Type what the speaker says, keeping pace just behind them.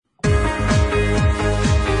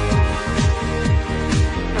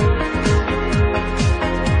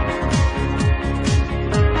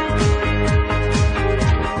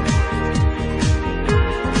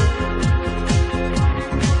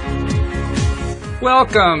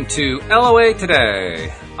Welcome to LOA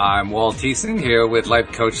Today. I'm Walt Thiessen here with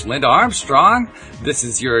life coach Linda Armstrong. This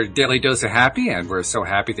is your daily dose of happy, and we're so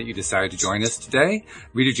happy that you decided to join us today.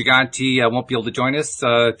 Rita Giganti won't be able to join us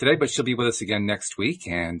today, but she'll be with us again next week.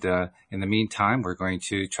 And in the meantime, we're going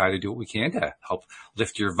to try to do what we can to help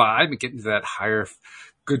lift your vibe and get into that higher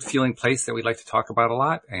good feeling place that we like to talk about a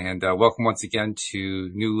lot. And welcome once again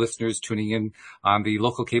to new listeners tuning in on the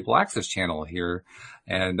local cable access channel here,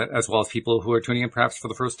 and as well as people who are tuning in perhaps for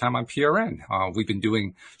the first time on PRN. We've been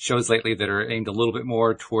doing shows lately that are aimed a little bit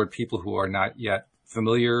more toward people who are not yet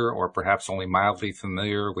familiar or perhaps only mildly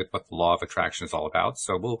familiar with what the law of attraction is all about.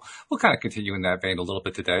 So we'll kind of continue in that vein a little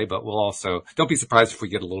bit today, but we'll also, don't be surprised if we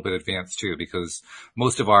get a little bit advanced too, because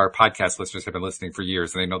most of our podcast listeners have been listening for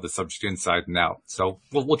years and they know the subject inside and out. So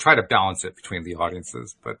we'll try to balance it between the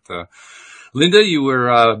audiences. But, Linda, you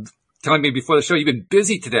were, telling me before the show you've been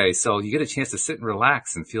busy today, so you get a chance to sit and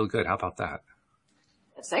relax and feel good. How about that?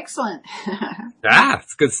 That's excellent. Yeah,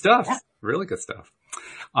 it's good stuff. Yeah. Really good stuff.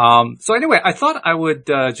 So anyway, I thought I would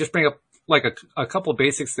just bring up like a couple of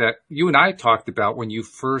basics that you and I talked about when you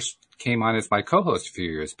first came on as my co-host a few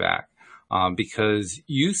years back, because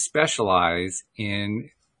you specialize in,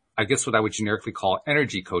 I guess, what I would generically call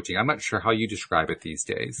energy coaching. I'm not sure how you describe it these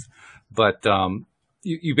days, but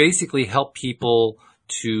you basically help people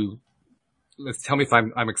to, tell me if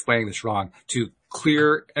I'm explaining this wrong, to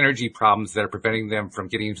clear energy problems that are preventing them from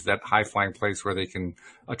getting into that high flying place where they can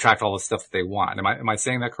attract all the stuff that they want. Am I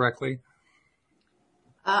saying that correctly?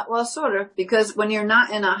 Well, sort of, because when you're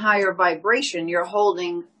not in a higher vibration, you're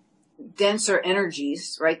holding denser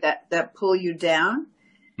energies, right? That pull you down.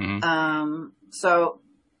 Mm-hmm.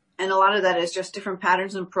 And a lot of that is just different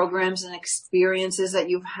patterns and programs and experiences that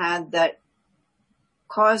you've had that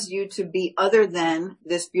cause you to be other than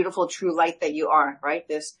this beautiful true light that you are, right?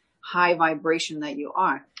 This high vibration that you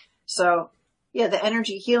are. So yeah, the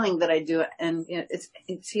energy healing that I do, and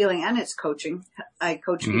it's healing and it's coaching. I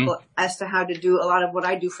coach mm-hmm. people as to how to do a lot of what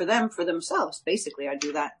I do for them, for themselves. Basically, I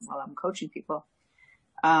do that while I'm coaching people.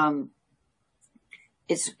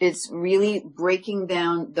 It's really breaking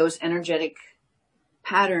down those energetic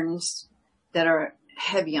patterns that are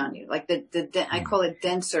heavy on you. Like I call it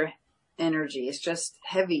denser energy. It's just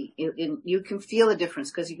heavy. You can feel a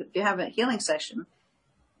difference because if you have a healing session,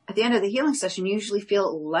 at the end of the healing session, you usually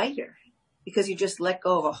feel lighter because you just let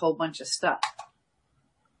go of a whole bunch of stuff.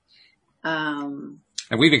 And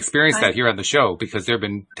we've experienced that here on the show because there have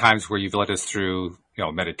been times where you've led us through,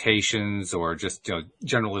 meditations or just,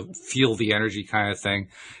 generally feel the energy kind of thing.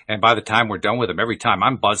 And by the time we're done with them, every time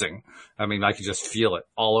I'm buzzing. I mean, I can just feel it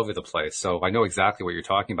all over the place. So I know exactly what you're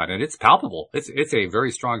talking about, and it's palpable. It's a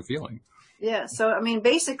very strong feeling. Yeah. So, I mean,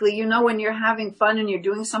 basically, when you're having fun and you're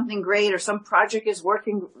doing something great or some project is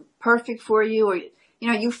working perfect for you, or,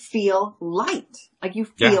 you feel light, like you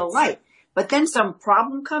feel light, but then some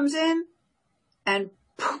problem comes in and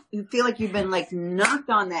poof, you feel like you've been like knocked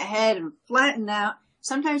on the head and flattened out.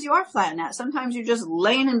 Sometimes you are flattened out. Sometimes you're just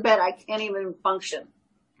laying in bed. I can't even function.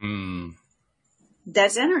 Mm.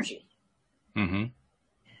 That's energy. Mm-hmm.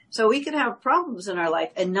 So we could have problems in our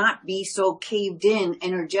life and not be so caved in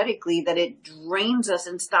energetically that it drains us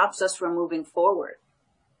and stops us from moving forward.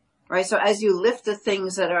 Right? So as you lift the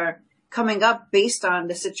things that are coming up based on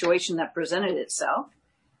the situation that presented itself,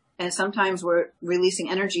 and sometimes we're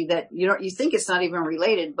releasing energy that you think it's not even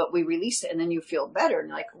related, but we release it and then you feel better. And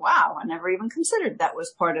you're like, wow, I never even considered that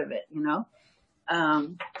was part of it,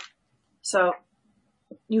 So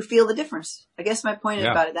you feel the difference. I guess my point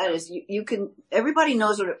about that is you can, everybody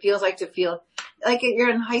knows what it feels like to feel like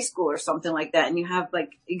you're in high school or something like that and you have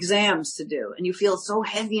like exams to do and you feel so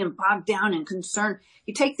heavy and bogged down and concerned.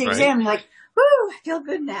 You take the exam and you're like, whoo, I feel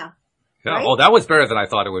good now. Yeah. Right? Well, that was better than I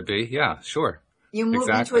thought it would be. Yeah, sure. You move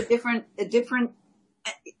into a different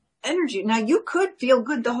energy. Now you could feel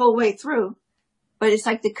good the whole way through, but it's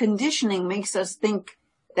like the conditioning makes us think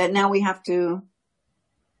that now we have to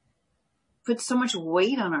put so much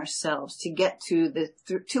weight on ourselves to get to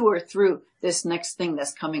or through this next thing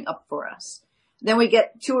that's coming up for us. Then we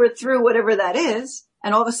get to or through whatever that is,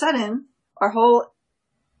 and all of a sudden our whole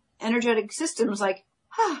energetic system is like,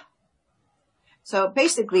 ah. So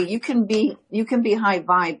basically you can be high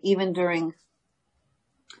vibe even during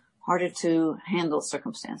harder to handle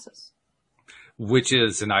circumstances. Which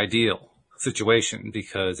is an ideal situation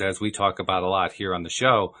because as we talk about a lot here on the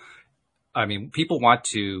show, I mean, people want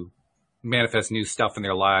to manifest new stuff in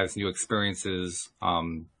their lives, new experiences,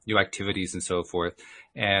 new activities and so forth.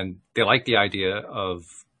 And they like the idea of,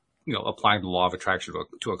 applying the law of attraction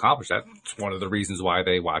to accomplish that. It's one of the reasons why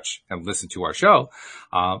they watch and listen to our show.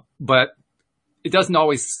 But it doesn't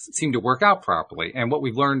always seem to work out properly. And what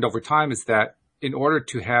we've learned over time is that in order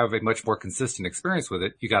to have a much more consistent experience with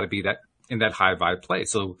it, you got to be in that high vibe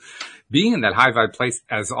place. So being in that high vibe place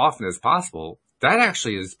as often as possible, that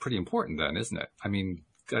actually is pretty important then, isn't it? I mean,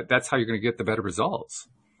 that's how you're going to get the better results.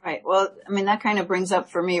 Right. Well, I mean, that kind of brings up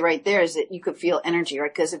for me right there is that you could feel energy,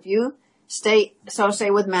 right? Because if you say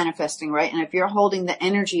with manifesting, right? And if you're holding the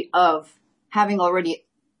energy of having already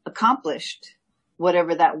accomplished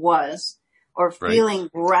whatever that was, or feeling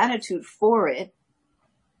gratitude for it,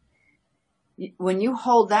 when you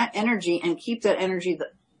hold that energy and keep that energy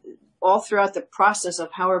all throughout the process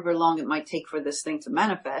of however long it might take for this thing to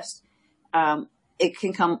manifest, it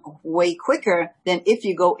can come way quicker than if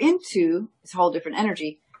you go into this whole different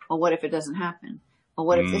energy. Well, what if it doesn't happen? Well,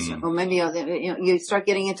 what if this, or maybe, you start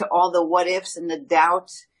getting into all the what ifs and the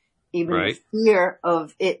doubt, even the fear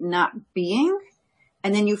of it not being.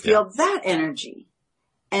 And then you feel that energy.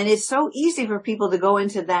 And it's so easy for people to go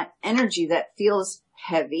into that energy that feels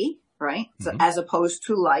heavy, right? So as opposed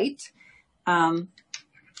to light. And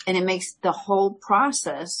it makes the whole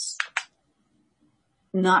process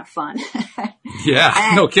not fun.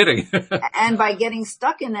 Yeah, no kidding. And by getting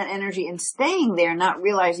stuck in that energy and staying there, not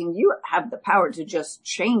realizing you have the power to just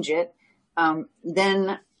change it,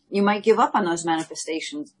 then you might give up on those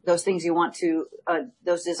manifestations, those things you want to,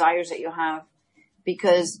 those desires that you have,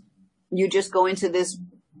 because you just go into this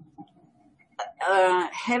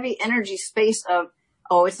heavy energy space of,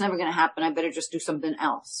 oh, it's never going to happen. I better just do something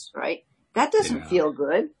else, right? That doesn't feel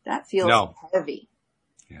good. That feels heavy.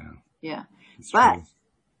 Yeah. But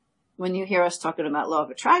when you hear us talking about law of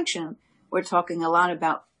attraction, we're talking a lot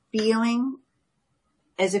about feeling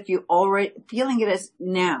as if you already, feeling it as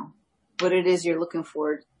now, what it is you're looking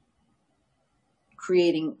for,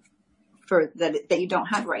 creating for that you don't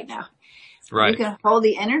have right now. Right. You can hold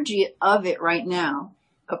the energy of it right now,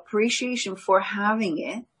 appreciation for having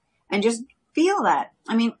it, and just feel that.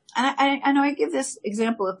 I mean, I know I give this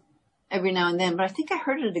example of every now and then, but I think I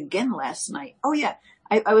heard it again last night. Oh yeah.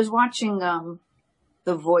 I was watching,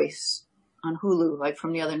 The Voice on Hulu, like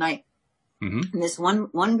from the other night. And this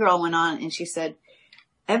one girl went on and she said,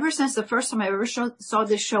 ever since the first time I ever saw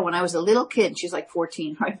this show when I was a little kid, she's like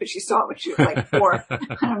 14, right? But she saw it when she was like 4. I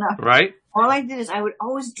don't know. Right. All I did is I would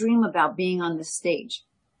always dream about being on the stage.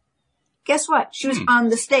 Guess what? She was on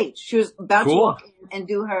the stage. She was about to walk in and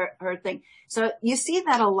do her thing. So you see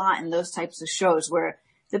that a lot in those types of shows where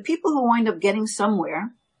the people who wind up getting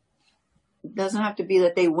somewhere, it doesn't have to be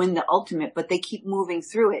that they win the ultimate, but they keep moving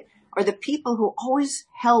through it, are the people who always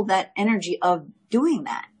held that energy of doing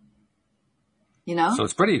that. You know? So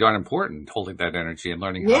it's pretty darn important holding that energy and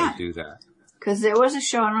learning how to do that. Because there was a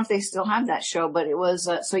show, I don't know if they still have that show, but it was,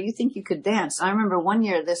 So You Think You Could Dance. I remember one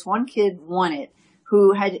year this one kid won it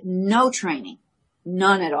who had no training,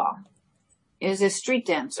 none at all. It was a street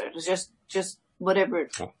dancer. It was just whatever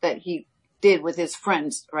that he did with his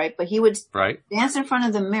friends, right? But he would dance in front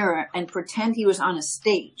of the mirror and pretend he was on a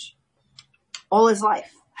stage all his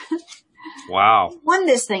life. Wow. He won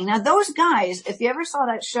this thing. Now those guys, if you ever saw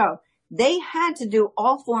that show, they had to do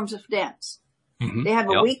all forms of dance. They have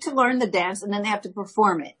a week to learn the dance and then they have to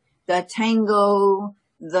perform it. The tango,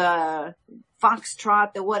 the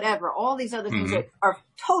foxtrot, the whatever, all these other things that are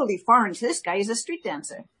totally foreign to this guy. He's a street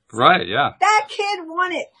dancer. Right, yeah. That kid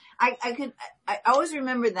won it. I always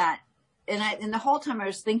remember that. And the whole time I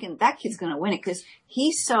was thinking that kid's going to win it because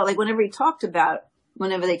he's so, like whenever they talked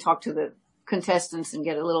to the contestants and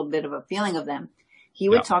get a little bit of a feeling of them, he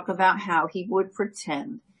would talk about how he would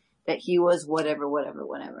pretend that he was whatever. Wow.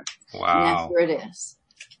 And that's where it is.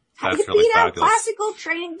 How do you beat out classical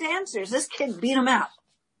trained dancers? This kid beat him out.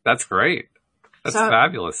 That's great. That's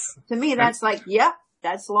fabulous. To me, that's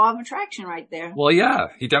that's the law of attraction right there. Well, yeah,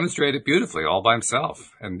 he demonstrated beautifully all by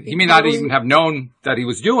himself. And he may not even have known that he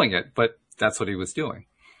was doing it, but that's what he was doing.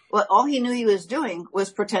 Well, all he knew he was doing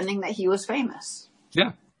was pretending that he was famous.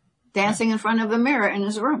 Yeah. Dancing in front of a mirror in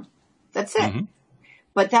his room. That's it.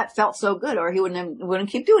 But that felt so good, or he wouldn't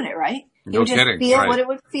keep doing it, right? He would just feel what it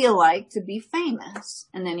would feel like to be famous.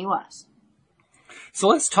 And then he was. So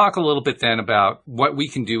let's talk a little bit then about what we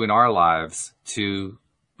can do in our lives to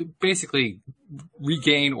basically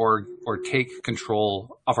regain or take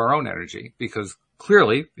control of our own energy, because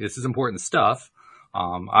clearly this is important stuff.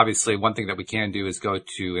 Obviously one thing that we can do is go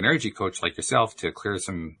to an energy coach like yourself to clear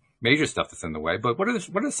some major stuff that's in the way. But what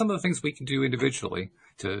are some of the things we can do individually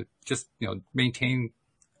to just, maintain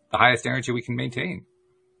the highest energy we can maintain?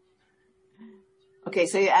 Okay.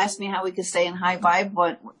 So you asked me how we could stay in high vibe,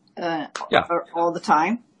 all the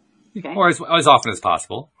time. Okay. Or as often as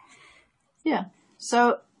possible. Yeah.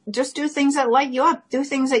 So just do things that light you up. Do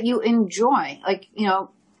things that you enjoy. Like,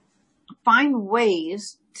 find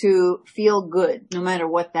ways to feel good, no matter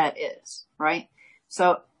what that is, right?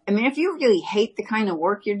 So, I mean, if you really hate the kind of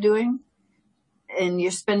work you're doing and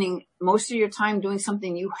you're spending most of your time doing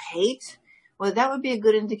something you hate, well, that would be a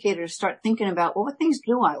good indicator to start thinking about, well, what things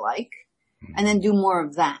do I like? And then do more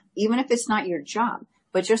of that, even if it's not your job.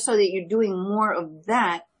 But just so that you're doing more of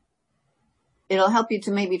that, it'll help you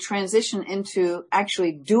to maybe transition into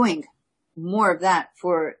actually doing more of that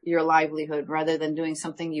for your livelihood rather than doing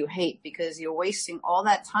something you hate, because you're wasting all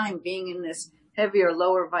that time being in this heavier,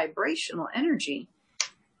 lower vibrational energy.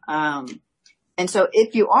 And so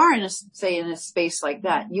if you are in a space like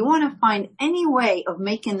that, you want to find any way of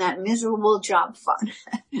making that miserable job fun.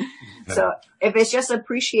 So if it's just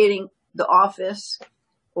appreciating the office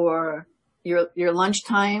or your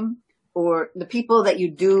lunchtime or the people that you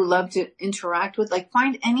do love to interact with, like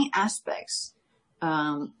find any aspects.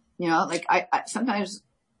 Like I sometimes,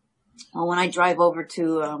 when I drive over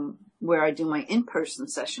to, where I do my in-person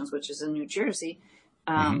sessions, which is in New Jersey,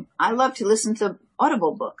 I love to listen to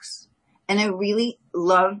Audible books, and I really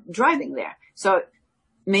love driving there. So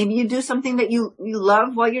maybe you do something that you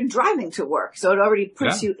love while you're driving to work. So it already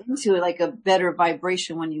puts you into like a better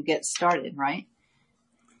vibration when you get started, right?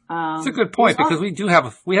 It's a good point, because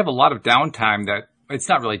we have a lot of downtime that it's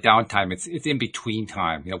not really downtime. It's in between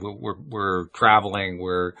time. You know, we're traveling,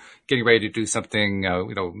 we're getting ready to do something,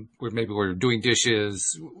 maybe we're doing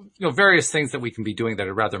dishes, various things that we can be doing that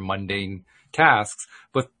are rather mundane tasks,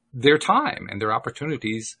 but they're time and they're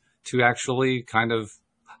opportunities to actually kind of,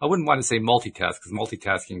 I wouldn't want to say multitask, because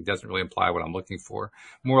multitasking doesn't really imply what I'm looking for.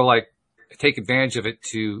 More like take advantage of it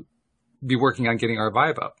to be working on getting our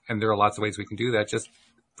vibe up. And there are lots of ways we can do that, just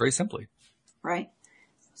very simply. Right.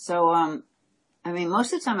 So, I mean,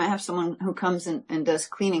 most of the time I have someone who comes and does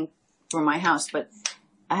cleaning for my house, but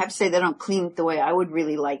I have to say they don't clean it the way I would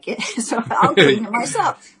really like it. So I'll clean it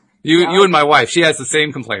myself. You and my wife, she has the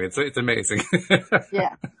same complaint. It's amazing.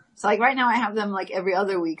 Yeah. So like right now I have them like every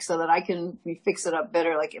other week so that I can fix it up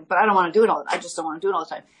better. But I don't want to do it I just don't want to do it all the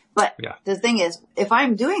time. But The thing is, if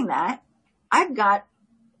I'm doing that, I've got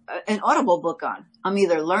an Audible book on. I'm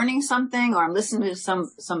either learning something or I'm listening to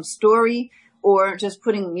some story or just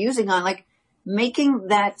putting music on, like making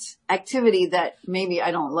that activity that maybe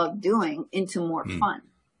I don't love doing into more fun.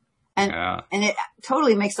 And it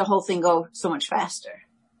totally makes the whole thing go so much faster.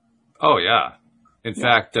 Oh, yeah. In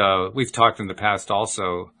fact, we've talked in the past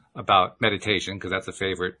also about meditation, because that's a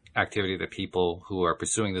favorite activity that people who are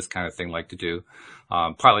pursuing this kind of thing like to do,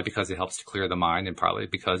 partly because it helps to clear the mind and partly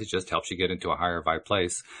because it just helps you get into a higher vibe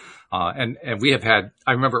place. And we have had,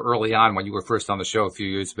 I remember early on when you were first on the show a few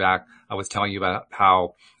years back, I was telling you about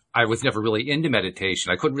how I was never really into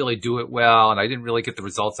meditation. I couldn't really do it well, and I didn't really get the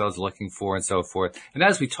results I was looking for and so forth. And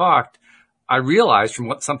as we talked, I realized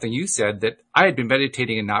from something you said that I had been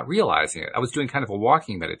meditating and not realizing it. I was doing kind of a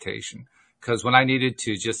walking meditation, because when I needed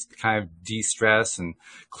to just kind of de-stress and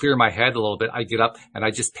clear my head a little bit, I get up and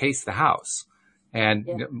I just pace the house.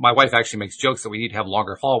 And my wife actually makes jokes that we need to have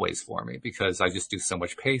longer hallways for me because I just do so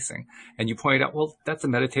much pacing. And you pointed out, well, that's a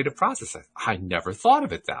meditative process. I never thought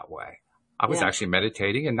of it that way. I was actually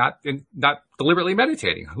meditating and not deliberately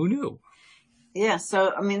meditating. Who knew? Yeah.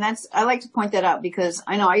 So, I mean, I like to point that out because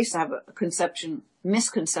I know I used to have a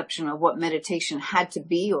misconception of what meditation had to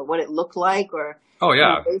be or what it looked like, or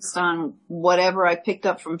based on whatever I picked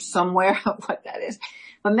up from somewhere of what that is.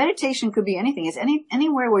 But meditation could be anything. It's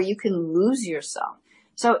anywhere where you can lose yourself.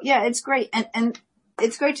 So yeah, it's great. And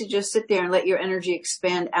it's great to just sit there and let your energy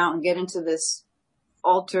expand out and get into this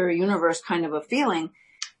alter universe kind of a feeling.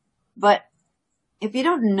 But if you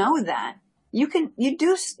don't know that, you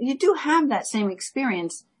do have that same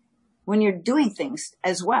experience when you're doing things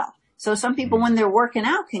as well. So some people, when they're working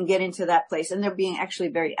out, can get into that place and they're being actually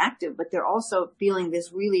very active, but they're also feeling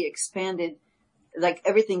this really expanded, like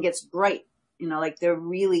everything gets bright, like they're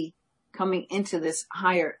really coming into this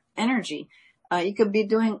higher energy. You could be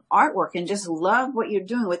doing artwork and just love what you're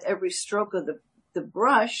doing with every stroke of the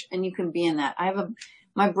brush, and you can be in that.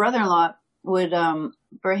 My brother-in-law would,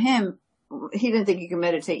 for him, he didn't think you could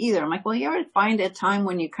meditate either. I'm like, well, you ever find a time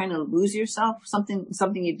when you kind of lose yourself,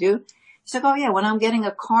 something you do? He's like, oh yeah, when I'm getting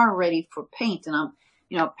a car ready for paint and I'm,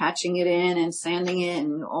 patching it in and sanding it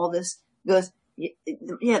and all this. He goes,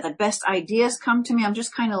 yeah, the best ideas come to me. I'm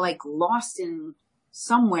just kind of like lost in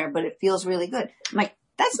somewhere, but it feels really good. I'm like,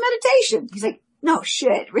 that's meditation. He's like, no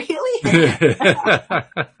shit, really?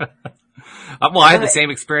 Well, I had the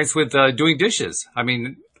same experience with doing dishes. I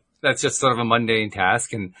mean, that's just sort of a mundane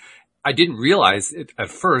task, and I didn't realize it at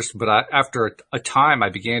first, but after a time, I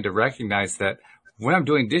began to recognize that when I'm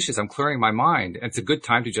doing dishes, I'm clearing my mind. And it's a good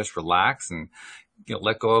time to just relax and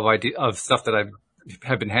let go of stuff that I've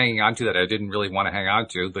have been hanging on to that I didn't really want to hang on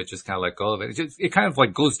to, but just kind of let go of it. It kind of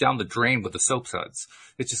like goes down the drain with the soap suds.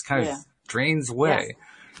 It just kind of drains away. Yes.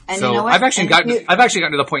 And so you know what? I've actually gotten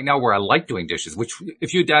to the point now where I like doing dishes, which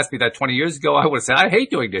if you'd asked me that 20 years ago, I would have said, I hate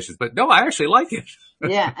doing dishes, but no, I actually like it.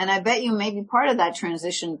 Yeah. And I bet you maybe part of that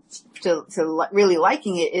transition to really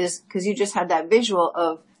liking it is because you just had that visual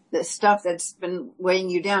of the stuff that's been weighing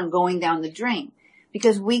you down, going down the drain,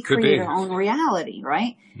 because we create our own reality,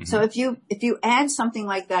 right? Mm-hmm. So if you add something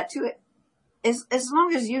like that to it, as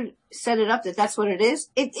long as you set it up that that's what it is,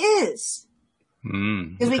 it is.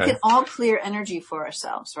 Because we can all clear energy for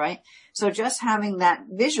ourselves, right? So just having that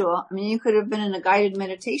visual, I mean, you could have been in a guided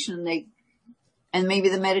meditation and maybe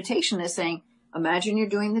the meditation is saying, imagine you're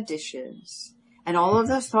doing the dishes and all of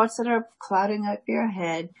those thoughts that are clouding up your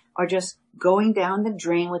head are just going down the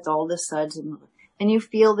drain with all the suds and you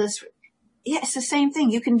feel this. Yeah, it's the same thing.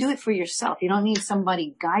 You can do it for yourself. You don't need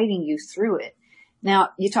somebody guiding you through it. Now,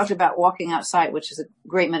 you talked about walking outside, which is a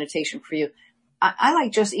great meditation for you. I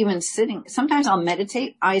like just even sitting. Sometimes I'll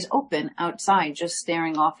meditate, eyes open outside, just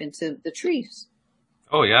staring off into the trees.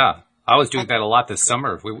 Oh, yeah. I was doing that a lot this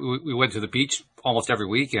summer. We went to the beach almost every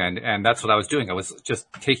weekend, and that's what I was doing. I was just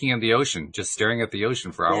taking in the ocean, just staring at the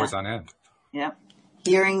ocean for hours on end. Yeah.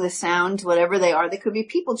 Hearing the sounds, whatever they are. There could be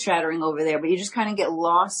people chattering over there, but you just kind of get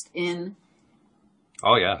lost in.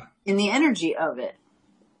 Oh, yeah. In the energy of it.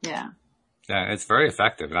 Yeah. Yeah, it's very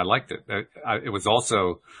effective, and I liked it.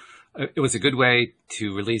 It was a good way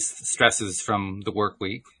to release stresses from the work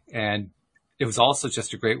week. And it was also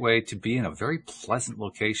just a great way to be in a very pleasant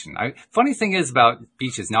location. Funny thing is about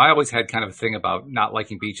beaches. Now, I always had kind of a thing about not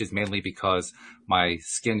liking beaches, mainly because my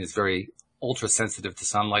skin is very ultra sensitive to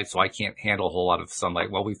sunlight. So I can't handle a whole lot of sunlight.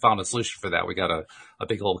 Well, we found a solution for that. We got a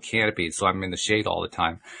big old canopy. So I'm in the shade all the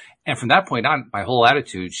time. And from that point on, my whole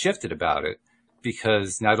attitude shifted about it,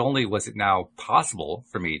 because not only was it now possible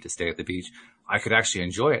for me to stay at the beach, I could actually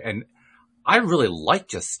enjoy it. And I really like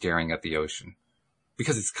just staring at the ocean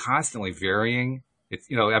because it's constantly varying. It's,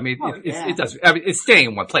 it does. I mean, it's staying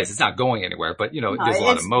in one place. It's not going anywhere, but there's a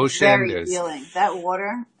lot of motion. Very healing. That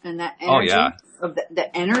water and that energy of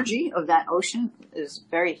the energy of that ocean is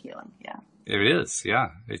very healing. Yeah. It is.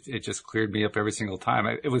 Yeah. It just cleared me up every single time.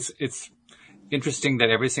 It's interesting that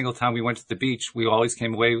every single time we went to the beach, we always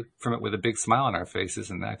came away from it with a big smile on our faces.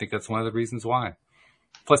 And I think that's one of the reasons why.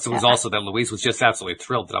 Plus, it was also that Louise was just absolutely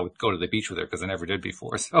thrilled that I would go to the beach with her because I never did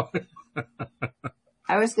before. So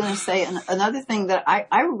I was going to say another thing that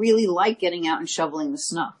I really like getting out and shoveling the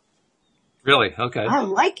snow. Really? Okay. I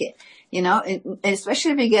like it. And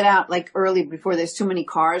especially if you get out like early before there's too many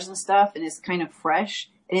cars and stuff and it's kind of fresh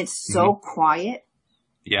and it's so quiet.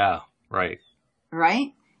 Yeah. Right.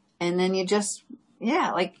 Right. And then you just,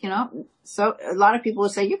 so a lot of people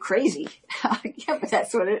would say, you're crazy. Yeah, but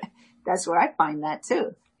that's where I find that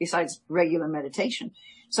too, besides regular meditation.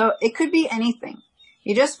 So it could be anything.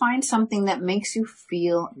 You just find something that makes you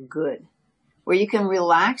feel good, where you can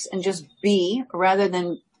relax and just be rather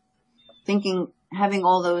than having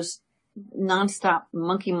all those nonstop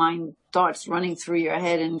monkey mind thoughts running through your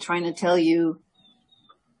head and trying to tell you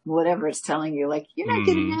whatever it's telling you, like, you're not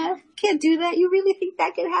good enough, can't do that, you really think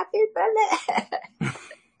that could happen?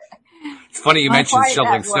 It's funny you mentioned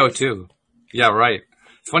shoveling snow too. Yeah, right.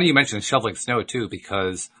 It's funny you mentioned shoveling snow too,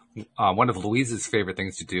 because one of Louise's favorite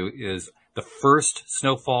things to do is the first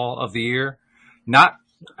snowfall of the year, not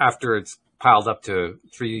after it's piled up to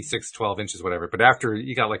 3, 6, 12 inches, whatever, but after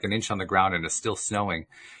you got like an inch on the ground and it's still snowing.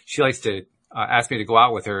 She likes to ask me to go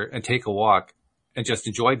out with her and take a walk and just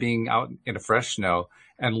enjoy being out in a fresh snow.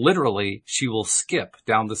 And literally, she will skip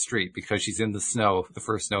down the street because she's in the snow, the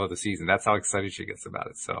first snow of the season. That's how excited she gets about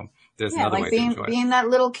it. So there's another way to enjoy it. Being that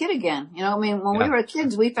little kid again. When we were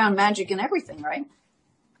kids, we found magic in everything, right?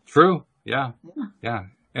 True. Yeah. And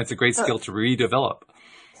it's a great skill to redevelop.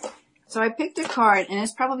 So I picked a card, and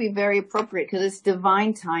it's probably very appropriate because it's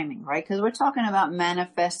divine timing, right? Because we're talking about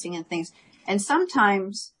manifesting and things. And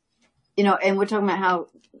sometimes, and we're talking about how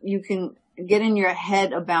you can get in your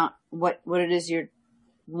head about what it is you're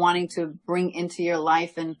wanting to bring into your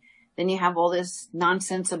life, and then you have all this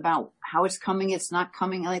nonsense about how it's coming, it's not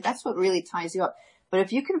coming. Like, that's what really ties you up. But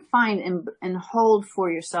if you can find and hold for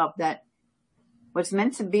yourself that what's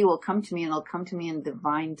meant to be will come to me, and it'll come to me in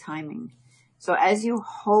divine timing. So as you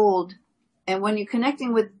hold, and when you're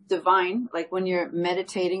connecting with divine, like when you're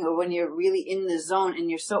meditating or when you're really in the zone and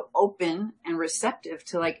you're so open and receptive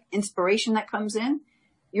to like inspiration that comes in,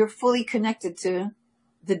 you're fully connected to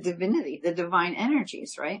the divinity, the divine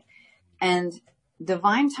energies, right? And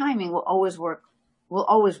divine timing will always work.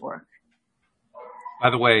 By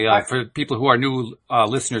the way, for people who are new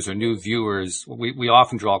listeners or new viewers, we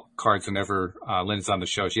often draw cards whenever Lynn's on the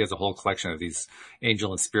show. She has a whole collection of these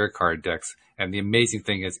angel and spirit card decks. And the amazing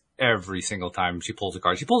thing is every single time she pulls a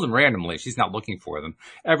card, she pulls them randomly. She's not looking for them.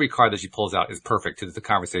 Every card that she pulls out is perfect to the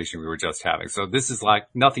conversation we were just having. So this is like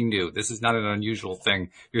nothing new. This is not an unusual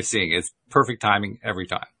thing you're seeing. It's perfect timing every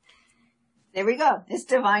time. There we go. It's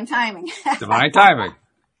divine timing. Divine timing.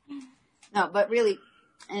 No, but really,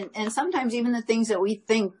 and sometimes even the things that we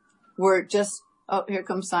think were just, oh, here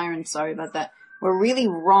comes Siren. Sorry about that. Were really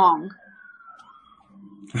wrong.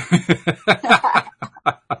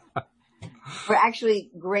 We're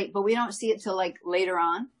actually great, but we don't see it till like later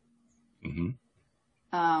on.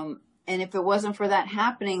 Mm-hmm. And if it wasn't for that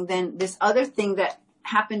happening, then this other thing that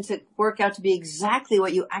happened to work out to be exactly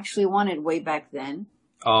what you actually wanted way back then.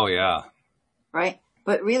 Oh, yeah. Right?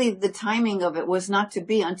 But really the timing of it was not to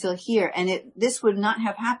be until here. And this would not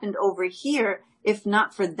have happened over here if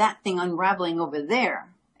not for that thing unraveling over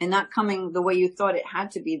there and not coming the way you thought it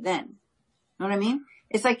had to be then. Know what I mean?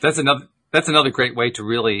 It's like that's another great way to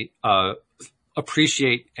really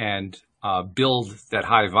appreciate and build that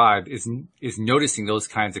high vibe is noticing those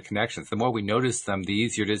kinds of connections. The more we notice them, the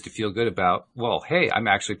easier it is to feel good about, well, hey, I'm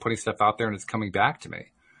actually putting stuff out there and it's coming back to me.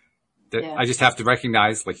 That I just have to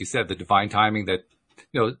recognize, like you said, the divine timing that,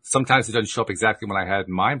 sometimes it doesn't show up exactly when I had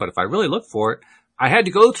in mind, but if I really look for it, I had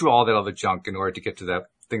to go through all that other junk in order to get to that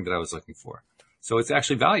thing that I was looking for. So it's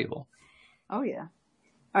actually valuable. Oh, yeah.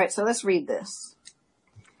 All right. So let's read this.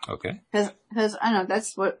 Okay. Because I know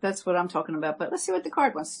that's what I'm talking about, but let's see what the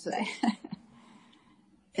card wants to say.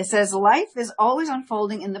 It says, life is always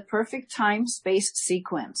unfolding in the perfect time-space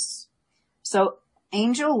sequence. So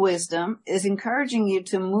angel wisdom is encouraging you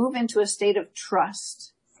to move into a state of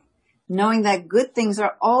trust, knowing that good things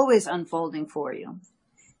are always unfolding for you.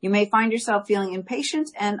 You may find yourself feeling impatient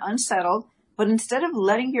and unsettled, but instead of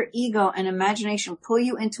letting your ego and imagination pull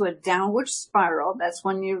you into a downward spiral, that's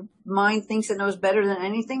when your mind thinks it knows better than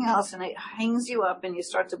anything else and it hangs you up and you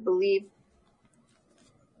start to believe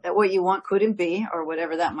that what you want couldn't be or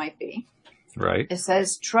whatever that might be. Right. It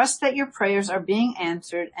says, trust that your prayers are being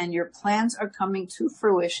answered and your plans are coming to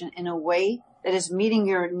fruition in a way that is meeting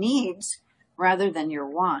your needs rather than your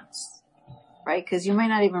wants. Right? Because you may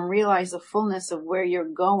not even realize the fullness of where you're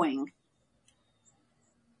going.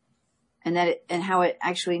 And and how it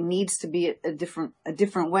actually needs to be a different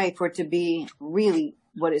way for it to be really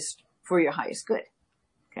what is for your highest good.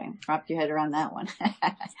 Okay. Wrap your head around that one.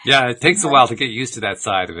 Yeah. It takes a while to get used to that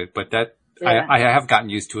side of it, but I have gotten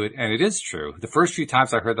used to it and it is true. The first few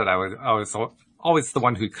times I heard that I was always the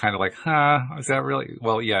one who kind of like, is that really?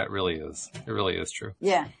 Well, yeah, it really is. It really is true.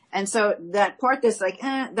 Yeah. And so that part that's like,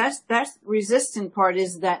 that's resistant part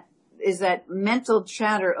is that mental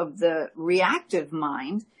chatter of the reactive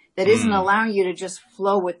mind that isn't allowing you to just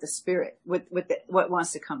flow with the spirit, with what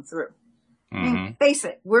wants to come through. Mm-hmm. I mean, face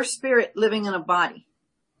it, we're spirit living in a body.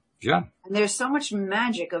 Yeah. And there's so much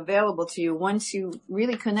magic available to you once you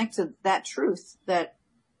really connect to that truth that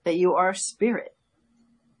you are spirit.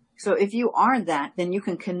 So if you are that, then you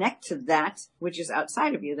can connect to that which is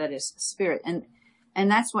outside of you, that is spirit.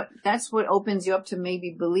 And that's what opens you up to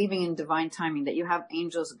maybe believing in divine timing, that you have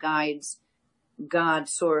angels, guides, God,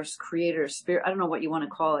 source, creator, spirit, I don't know what you want to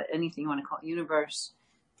call it, anything you want to call it, universe,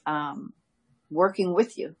 working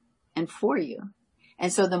with you and for you.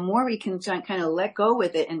 And so the more we can kind of let go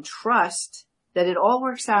with it and trust that it all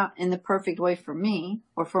works out in the perfect way for me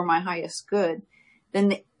or for my highest good,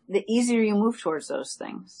 then the easier you move towards those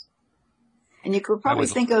things. And you could probably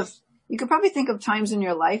think of times in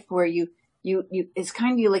your life where you it's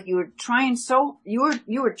kind of like you were trying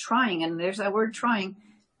you were trying, and there's that word trying,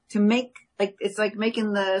 to make, like, it's like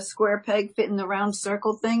making the square peg fit in the round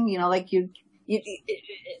circle thing, like you,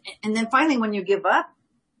 and then finally when you give up,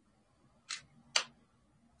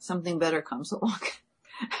 something better comes along.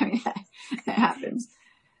 I mean, it happens.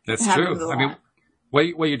 That's true. I mean,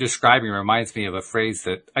 what you're describing reminds me of a phrase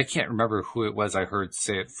that I can't remember who it was I heard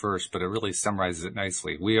say it first, but it really summarizes it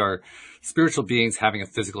nicely. We are spiritual beings having a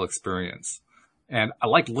physical experience. And I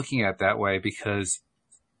like looking at it that way because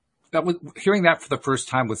hearing that for the first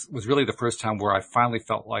time was really the first time where I finally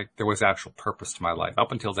felt like there was actual purpose to my life.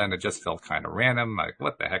 Up until then, it just felt kind of random. Like,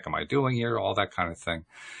 what the heck am I doing here? All that kind of thing.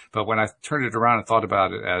 But when I turned it around and thought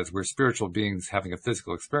about it as we're spiritual beings having a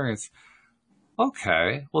physical experience,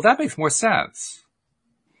 okay, well, that makes more sense.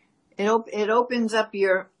 It opens up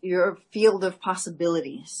your field of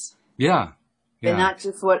possibilities. Yeah. And not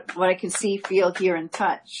just what I can see, feel, hear, and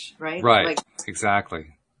touch, right? Right.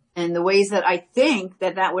 Exactly. And the ways that I think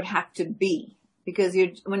that would have to be, because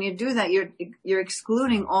when you do that, you're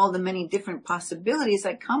excluding all the many different possibilities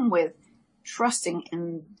that come with trusting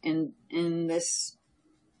in this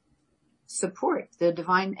support, the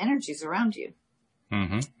divine energies around you.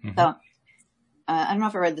 Mm-hmm, mm-hmm. So, I don't know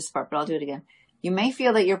if I read this part, but I'll do it again. You may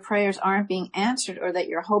feel that your prayers aren't being answered or that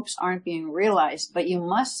your hopes aren't being realized, but you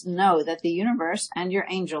must know that the universe and your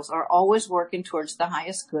angels are always working towards the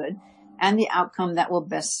highest good and the outcome that will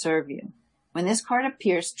best serve you. When this card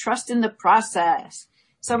appears, trust in the process.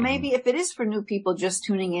 So maybe if it is for new people just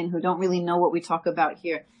tuning in who don't really know what we talk about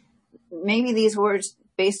here, maybe these words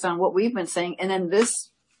based on what we've been saying, and then this,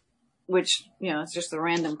 which, it's just a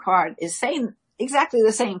random card, is saying exactly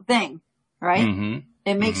the same thing, right? Mm-hmm.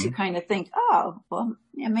 It makes you kind of think, oh, well,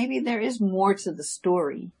 yeah, maybe there is more to the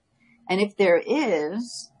story. And if there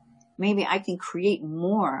is, maybe I can create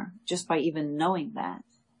more just by even knowing that.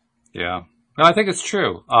 Yeah. No, I think it's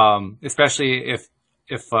true. Especially if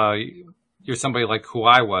you're somebody like who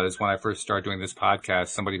I was when I first started doing this podcast,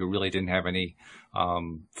 somebody who really didn't have any,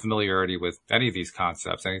 familiarity with any of these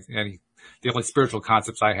concepts. The only spiritual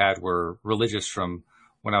concepts I had were religious from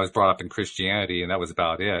when I was brought up in Christianity, and that was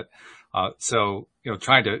about it. So,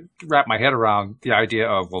 trying to wrap my head around the idea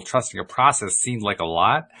of, trusting a process seemed like a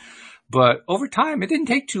lot. But over time, it didn't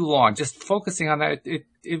take too long. Just focusing on that,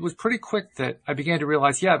 it was pretty quick that I began to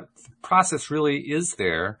realize, the process really is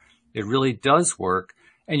there. It really does work,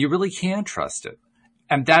 and you really can trust it.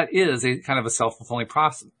 And that is a kind of a self-fulfilling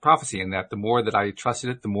prophecy, in that the more that I trusted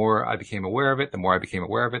it, the more I became aware of it, the more I became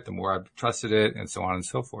aware of it, the more I trusted it, and so on and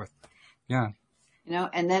so forth. Yeah.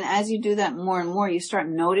 And then as you do that more and more, you start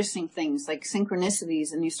noticing things like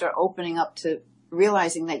synchronicities, and you start opening up to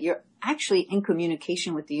realizing that you're actually in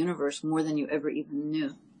communication with the universe more than you ever even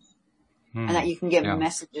knew. And that you can get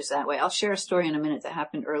messages that way. I'll share a story in a minute that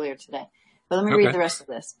happened earlier today. But let me read the rest of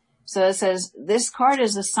this. So it says, this card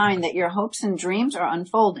is a sign that your hopes and dreams are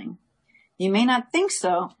unfolding. You may not think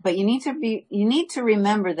so, but you need to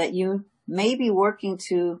remember that you may be working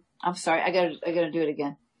to, I'm sorry, I gotta do it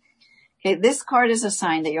again. Okay, this card is a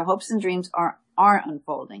sign that your hopes and dreams are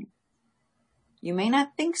unfolding. You may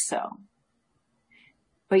not think so,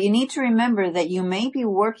 but you need to remember that you may be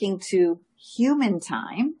working to human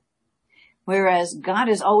time, whereas God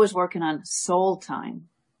is always working on soul time.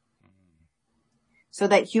 So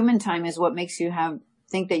that human time is what makes you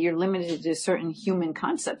think that you're limited to certain human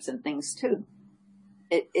concepts and things too.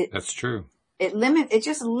 That's true. It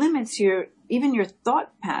just limits your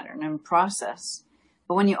thought pattern and process.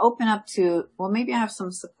 But when you open up to, maybe I have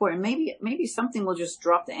some support, and maybe something will just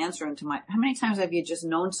drop the answer into how many times have you just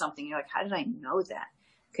known something? You're like, how did I know that?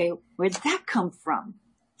 Okay, where did that come from?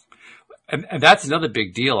 And that's another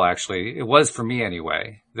big deal, actually. It was for me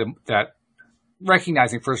anyway, that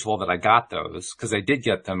recognizing, first of all, that I got those, because I did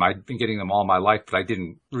get them. I'd been getting them all my life, but I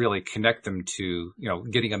didn't really connect them to,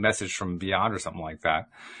 getting a message from beyond or something like that.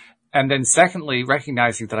 And then secondly,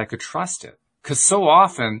 recognizing that I could trust it. Because so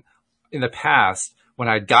often in the past, when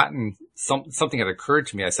I'd gotten something had occurred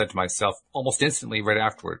to me, I said to myself almost instantly right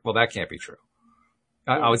afterward, well, that can't be true.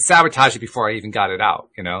 I would sabotage it before I even got it out,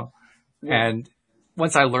 Yeah. And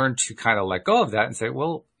once I learned to kind of let go of that and say,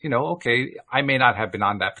 okay, I may not have been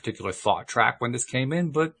on that particular thought track when this came in,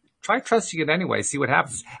 but try trusting it anyway, see what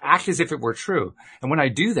happens. Act as if it were true. And when I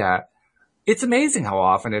do that, it's amazing how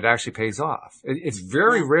often it actually pays off. It's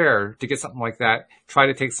very rare to get something like that, try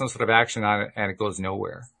to take some sort of action on it, and it goes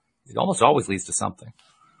nowhere. It almost always leads to something.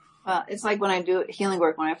 Well, it's like when I do healing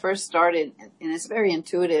work, when I first started, and it's very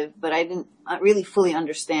intuitive, but I didn't really fully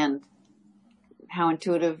understand how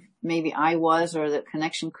intuitive maybe I was or the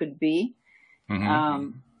connection could be.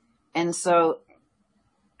 Mm-hmm. And so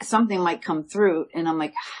something might come through, and I'm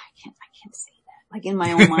like, I can't say that. Like in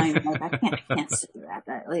my own mind, like I can't say that.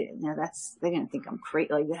 They're gonna think I'm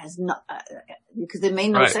crazy. Like it has not, because it made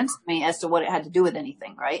no sense to me as to what it had to do with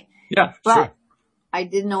anything, right? Yeah, but sure. I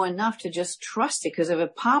didn't know enough to just trust it, because if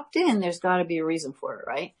it popped in, there's got to be a reason for it,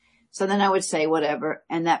 right? So then I would say whatever,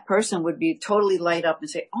 and that person would be totally light up and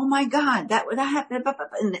say, "Oh my God, that happened,"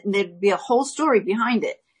 and there'd be a whole story behind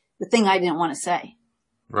it. The thing I didn't want to say.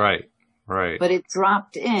 Right. But it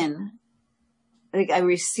dropped in. Like I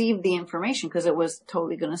received the information because it was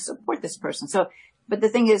totally going to support this person. So, but the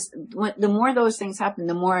thing is, the more those things happen,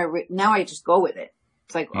 the more now I just go with it.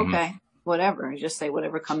 It's like, okay, whatever. I just say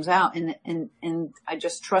whatever comes out, and I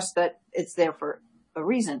just trust that it's there for a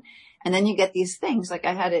reason. And then you get these things like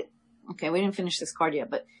I had it. Okay, we didn't finish this card yet,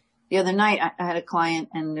 but the other night I had a client,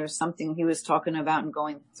 and there was something he was talking about and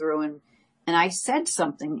going through, and I said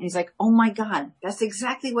something. He's like, "Oh my God, that's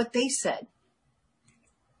exactly what they said."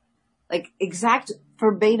 Like exact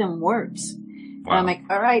verbatim words. Wow. And I'm like,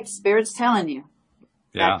 all right, Spirit's telling you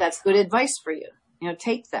that's good advice for you.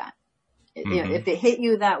 Take that. If it hit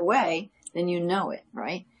you that way, then you know it,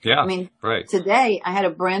 right? Yeah. I mean, right. Today I had a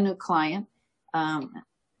brand new client,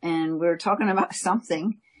 and we were talking about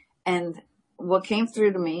something, and what came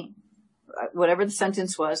through to me, whatever the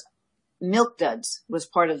sentence was, milk duds was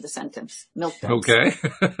part of the sentence. Milk duds. Okay.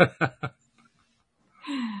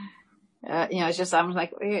 It's just, I was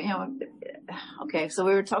like, okay. So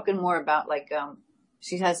we were talking more about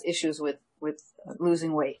she has issues with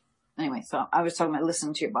losing weight. Anyway, so I was talking about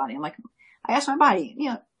listening to your body. I'm like, I asked my body,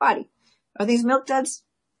 body, are these milk duds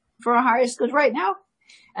for our highest good right now?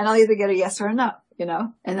 And I'll either get a yes or a no,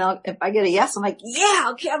 and if I get a yes, I'm like, yeah,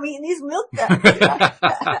 okay, I'm eating these milk duds.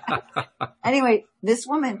 Anyway, this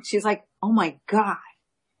woman, she's like, oh my God,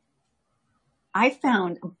 I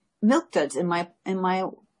found milk duds in my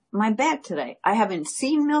bag today. I haven't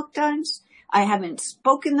seen milk duds. I haven't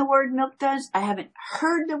spoken the word milk duds. I haven't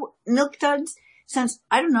heard the milk duds since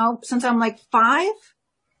I'm like 5.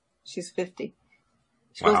 She's 50.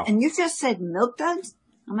 She goes, and you just said milk duds?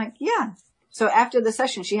 I'm like, yeah. So after the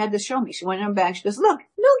session, she had to show me. She went in her bag. She goes, look,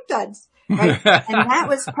 milk duds. Right? And that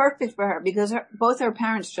was perfect for her because both her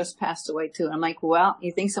parents just passed away too. I'm like, well,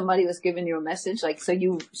 you think somebody was giving you a message?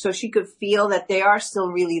 So she could feel that they are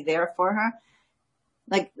still really there for her.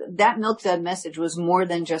 Like that milk dud message was more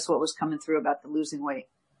than just what was coming through about the losing weight.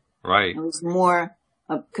 Right. It was more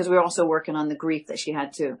because we were also working on the grief that she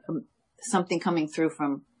had to, something coming through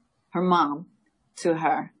from her mom to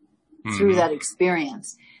her through that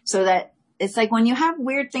experience. So that it's like when you have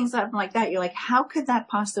weird things happen like that, you're like, how could that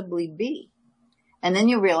possibly be? And then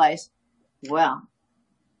you realize, well,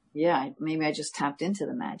 yeah, maybe I just tapped into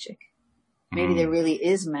the magic. Maybe there really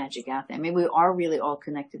is magic out there. Maybe we are really all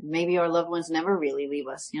connected. Maybe our loved ones never really leave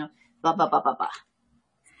us, blah, blah, blah, blah, blah.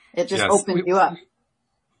 It just opens you up.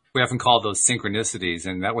 We often call those synchronicities,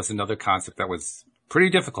 and that was another concept that was pretty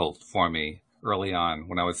difficult for me early on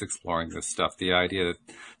when I was exploring this stuff. The idea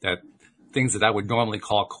that things that I would normally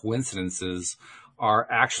call coincidences are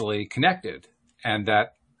actually connected, and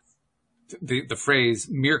that the phrase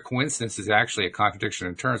mere coincidence is actually a contradiction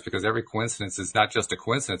in terms, because every coincidence is not just a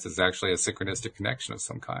coincidence, it's actually a synchronistic connection of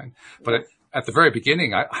some kind. But at the very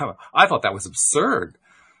beginning, I thought that was absurd.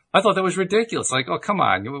 I thought that was ridiculous. Like, oh, come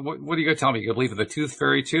on. What are you going to tell me? You believe in the tooth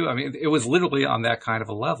fairy too? I mean, it was literally on that kind of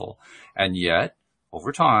a level. And yet,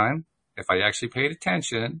 over time, if I actually paid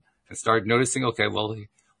attention and started noticing, okay, well,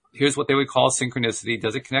 here's what they would call synchronicity.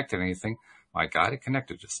 Does it connect to anything? My God, it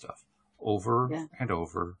connected to stuff over and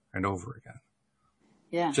over and over again.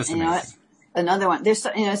 Yeah. Just amazing. Another one. There's,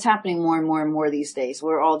 it's happening more and more and more these days.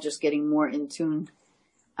 We're all just getting more in tune.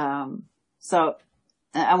 So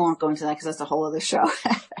I won't go into that because that's a whole other show.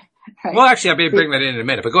 Right? Well, actually, I may bring that in a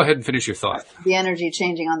minute, but go ahead and finish your thought. The energy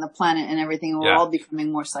changing on the planet and everything. We're all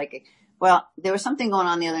becoming more psychic. Well, there was something going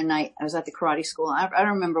on the other night. I was at the karate school. I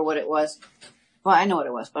don't remember what it was. Well, I know what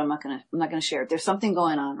it was, but I'm not gonna share it. There's something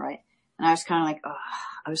going on, right? And I was kind of like,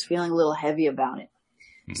 I was feeling a little heavy about it.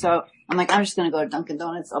 So I'm like, I'm just going to go to Dunkin'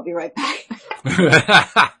 Donuts. I'll be right back.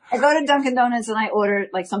 I go to Dunkin' Donuts and I order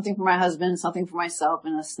like something for my husband, something for myself,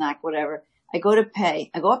 and a snack, whatever. I go to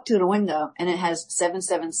pay. I go up to the window and it has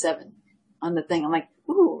 777 on the thing. I'm like,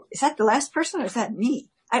 ooh, is that the last person or is that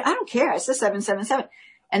me? I don't care. It's the 777.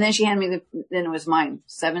 And then she handed me then it was mine,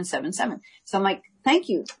 777. So I'm like, thank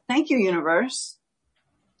you, universe.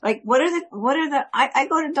 Like, what are the, I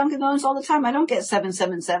go to Dunkin' Donuts all the time. I don't get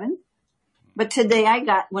 777. But today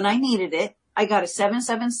when I needed it, I got a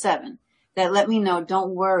 777 that let me know,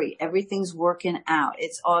 don't worry, everything's working out.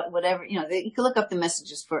 It's all, whatever, you can look up the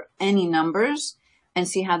messages for any numbers and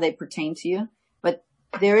see how they pertain to you. But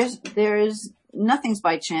there is nothing's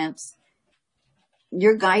by chance.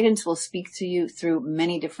 Your guidance will speak to you through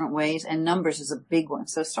many different ways, and numbers is a big one.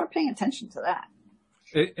 So start paying attention to that.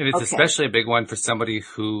 And it's especially a big one for somebody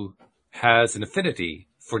who has an affinity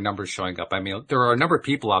for numbers showing up. I mean, there are a number of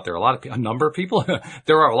people out there,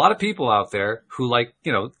 there are a lot of people out there who like,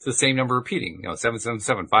 the same number repeating,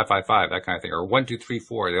 777, 555, that kind of thing, or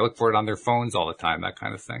 1234. They look for it on their phones all the time, that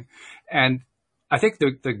kind of thing. And I think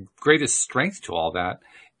the greatest strength to all that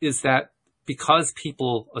is that because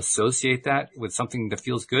people associate that with something that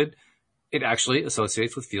feels good, it actually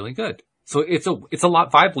associates with feeling good. So it's a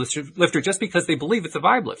lot vibe lifter just because they believe it's a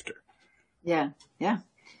vibe lifter. Yeah. Yeah.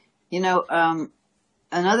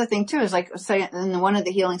 Another thing too is like, say in one of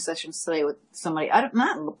the healing sessions today with somebody, I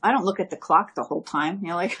don't look at the clock the whole time.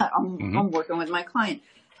 I'm working with my client.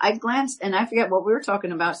 I glanced and I forget what we were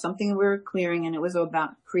talking about, something we were clearing, and it was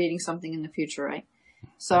about creating something in the future, right?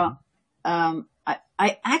 So,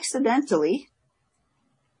 I accidentally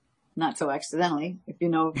not so accidentally, if you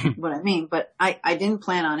know what I mean, but I didn't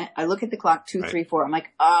plan on it. I look at the clock, 2, 3, 4. I'm like,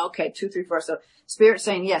 oh, okay, 2, 3, 4. So Spirit's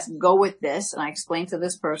saying, yes, go with this. And I explain to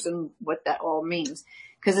this person what that all means,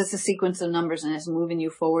 because it's a sequence of numbers and it's moving you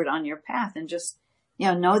forward on your path, and just,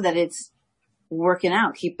 know that it's working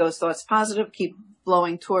out. Keep those thoughts positive, keep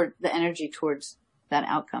flowing toward the energy towards that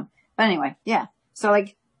outcome. But anyway, yeah. So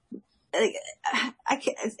like I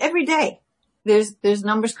can't, every day there's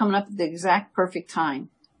numbers coming up at the exact perfect time.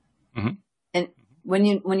 Mm-hmm. And when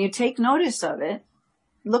you take notice of it,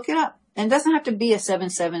 look it up. And it doesn't have to be a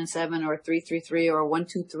 777 or 333 or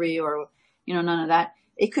 123 or, none of that.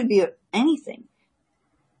 It could be anything.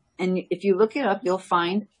 And if you look it up, you'll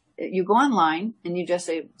find, you go online and you just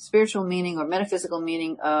say spiritual meaning or metaphysical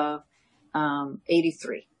meaning of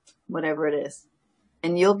 83, whatever it is.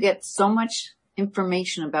 And you'll get so much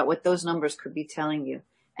information about what those numbers could be telling you.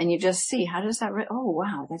 And you just see, how does that, oh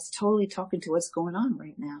wow, that's totally talking to what's going on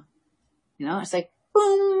right now. It's like,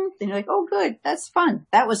 boom. And you're like, oh good, that's fun.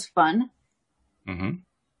 That was fun. Mm-hmm.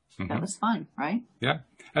 Mm-hmm. That was fun, right? Yeah.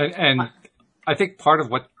 And I think part of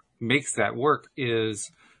what makes that work is,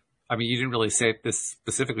 I mean, you didn't really say this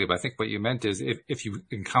specifically, but I think what you meant is if you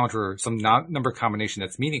encounter some number combination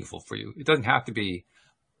that's meaningful for you, it doesn't have to be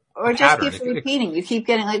or just keeps repeating. You keep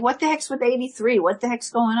getting like, what the heck's with 83? What the heck's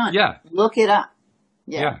going on? Yeah. Look it up.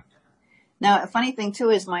 Yeah. Now, a funny thing too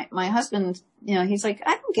is my husband, he's like,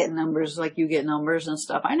 I don't get numbers like you get numbers and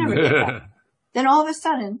stuff. I never get that. Then all of a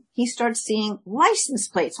sudden he starts seeing license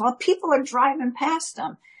plates while people are driving past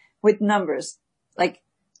them with numbers like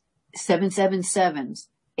 777s,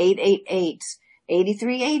 888s,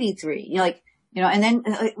 8383. And then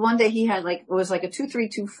one day he had it was like a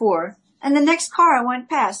 2324. And the next car I went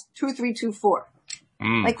past, 2324.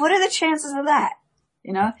 Like, what are the chances of that?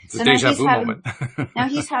 It's a deja vu moment. Now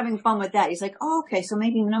he's having fun with that. He's like, oh, okay, so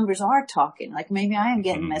maybe numbers are talking. Like maybe I am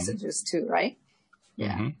getting messages too, right?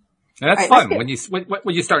 Yeah. Mm-hmm. And that's fun. When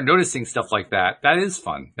you start noticing stuff like that, that is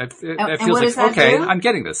fun. That feels like, okay, I'm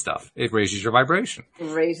getting this stuff. It raises your vibration. It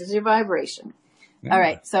raises your vibration. Yeah. All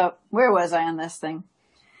right. So where was I on this thing?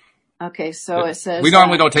 Okay. So it says, we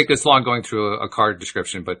normally don't take this long going through a card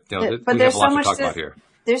description, but we have a lot to talk about here.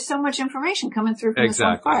 There's so much information coming through from this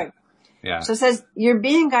one card. Yeah. So it says, you're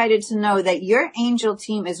being guided to know that your angel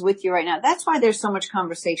team is with you right now. That's why there's so much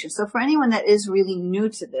conversation. So for anyone that is really new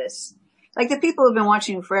to this, like the people who've been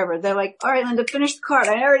watching forever, they're like, all right, Linda, finish the card.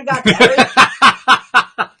 I already got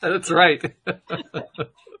that. That's right.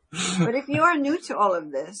 But if you are new to all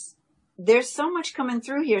of this, there's so much coming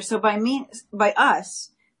through here. So by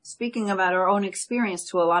us speaking about our own experience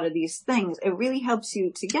to a lot of these things, it really helps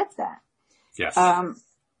you to get that. Yes.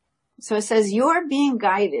 So it says, you're being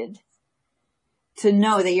guided to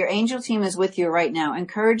know that your angel team is with you right now,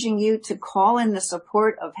 encouraging you to call in the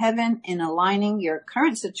support of heaven in aligning your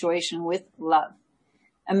current situation with love.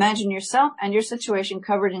 Imagine yourself and your situation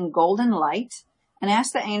covered in golden light and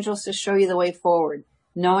ask the angels to show you the way forward,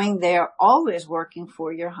 knowing they are always working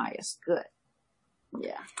for your highest good.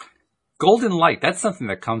 Yeah. Golden light, that's something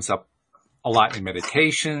that comes up a lot in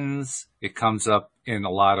meditations. It comes up in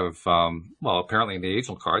a lot of, apparently in the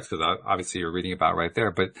angel cards, because obviously you're reading about right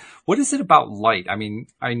there. But what is it about light? I mean,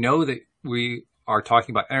 I know that we are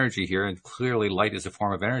talking about energy here, and clearly light is a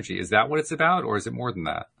form of energy. Is that what it's about, or is it more than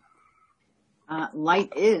that?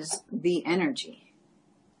 Light is the energy.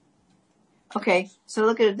 Okay, so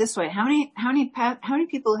look at it this way. How many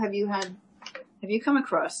people have you come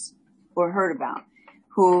across or heard about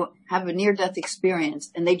who have a near-death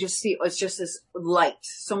experience and they just see, it's just this light,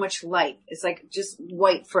 so much light. It's like just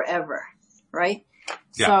white forever, right?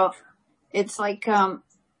 Yeah. So it's like,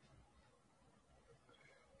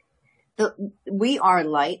 we are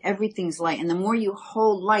light, everything's light. And the more you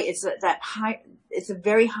hold light, it's a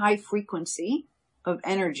very high frequency of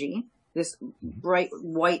energy, this bright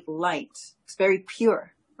white light. It's very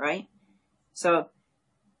pure, right? So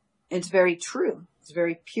it's very true. It's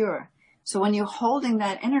very pure. So when you're holding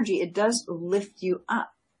that energy, it does lift you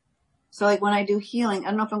up. So like when I do healing, I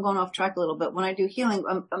don't know if I'm going off track a little bit. When I do healing,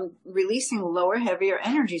 I'm releasing lower, heavier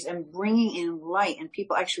energies and bringing in light. And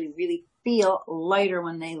people actually really feel lighter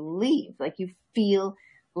when they leave. Like you feel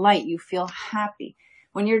light. You feel happy.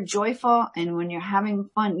 When you're joyful and when you're having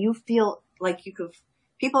fun, you feel like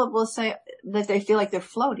people will say that they feel like they're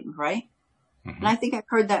floating, right? Mm-hmm. And I think I've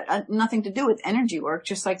heard that nothing to do with energy work,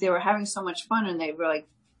 just like they were having so much fun and they were like,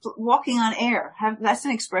 walking on air. That's an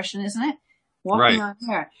expression, isn't it? Walking on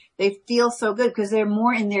air. They feel so good because they're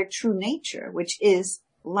more in their true nature, which is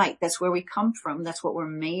light. That's where we come from. That's what we're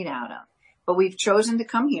made out of. But we've chosen to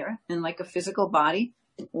come here in like a physical body,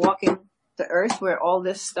 walking the earth where all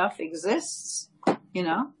this stuff exists,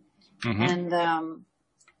 Mm-hmm. And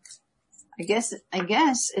I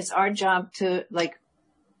guess it's our job to like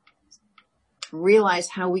realize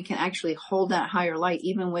how we can actually hold that higher light,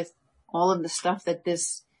 even with all of the stuff that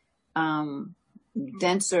this,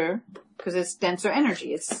 denser, because it's denser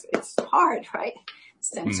energy. It's hard, right? It's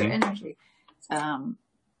denser energy,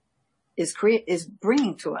 is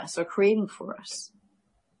bringing to us or creating for us.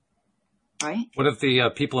 Right? One of the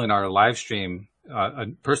people in our live stream, a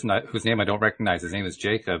person whose name I don't recognize, his name is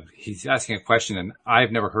Jacob. He's asking a question, and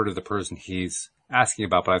I've never heard of the person he's asking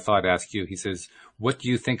about, but I thought I'd ask you. He says, what do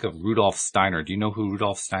you think of Rudolf Steiner? Do you know who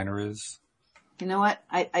Rudolf Steiner is? You know what?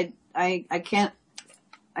 I can't.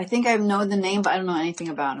 I think I know the name, but I don't know anything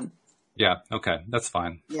about him. Yeah. Okay. That's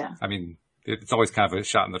fine. Yeah. I mean, it's always kind of a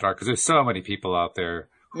shot in the dark because there's so many people out there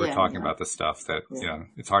who are talking about this stuff that,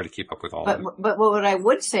 it's hard to keep up with all of it. But what I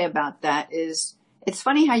would say about that is it's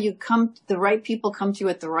funny how the right people come to you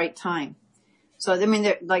at the right time. So, I mean,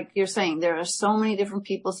 like you're saying, there are so many different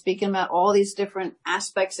people speaking about all these different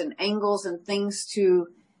aspects and angles and things to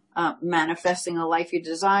manifesting a life you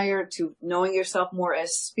desire, to knowing yourself more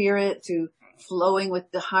as spirit, to flowing with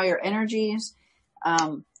the higher energies.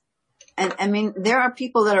 And I mean, there are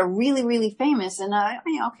people that are really, really famous and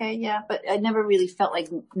but I never really felt like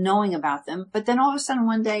knowing about them. But then all of a sudden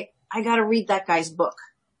one day I got to read that guy's book.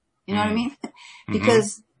 You know what I mean?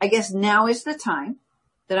 Because I guess now is the time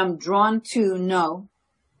that I'm drawn to know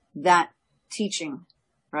that teaching,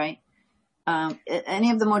 right?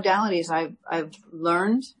 Any of the modalities I've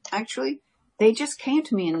learned, actually, they just came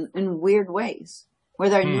to me in weird ways,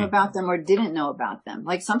 whether I knew about them or didn't know about them.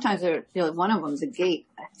 Like sometimes one of them's a gate.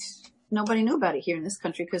 Nobody knew about it here in this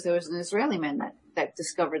country because there was an Israeli man that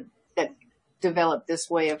developed this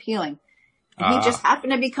way of healing. And he just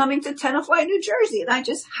happened to be coming to Tenafly, New Jersey. And I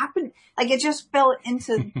just happened, like it just fell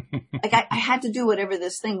into, like I had to do whatever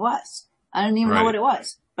this thing was. I didn't even know what it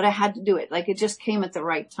was, but I had to do it. Like it just came at the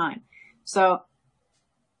right time. So,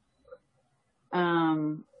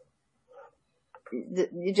 you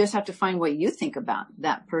just have to find what you think about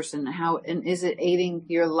that person. And is it aiding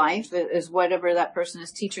your life? Is whatever that person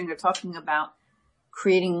is teaching or talking about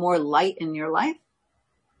creating more light in your life?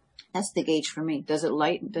 That's the gauge for me. Does it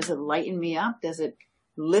lighten me up? Does it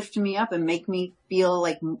lift me up and make me feel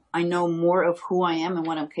like I know more of who I am and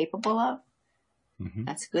what I'm capable of?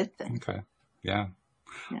 That's a good thing. Okay. Yeah.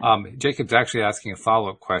 Jacob's actually asking a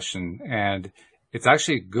follow-up question, and it's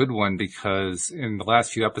actually a good one because in the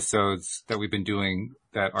last few episodes that we've been doing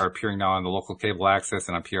that are appearing now on the local cable access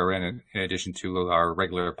and on PRN, in addition to our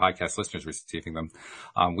regular podcast listeners receiving them,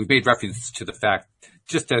 we've made reference to the fact,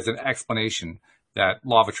 just as an explanation, that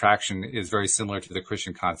law of attraction is very similar to the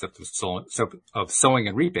Christian concept of sowing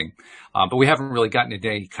and reaping. But we haven't really gotten into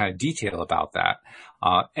any kind of detail about that.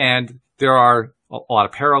 And there are a lot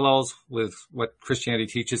of parallels with what Christianity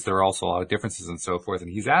teaches. There are also a lot of differences and so forth.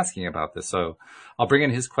 And he's asking about this. So I'll bring in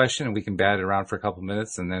his question and we can bat it around for a couple of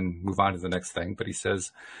minutes and then move on to the next thing. But he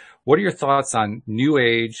says, what are your thoughts on New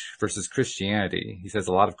Age versus Christianity? He says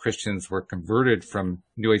a lot of Christians were converted from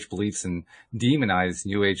New Age beliefs and demonized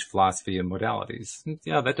New Age philosophy and modalities. And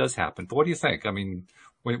yeah, that does happen. But what do you think? I mean,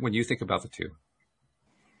 when you think about the two?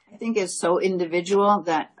 I think it's so individual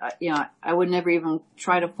that, I would never even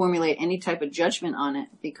try to formulate any type of judgment on it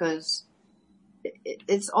because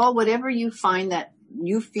it's all whatever you find that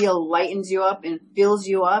you feel lightens you up and fills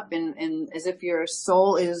you up and as if your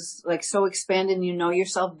soul is like so expanded and you know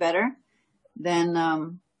yourself better,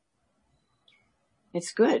 then,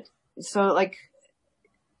 it's good. So like,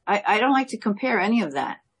 I don't like to compare any of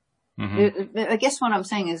that. I guess what I'm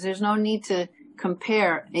saying is there's no need to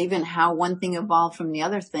compare even how one thing evolved from the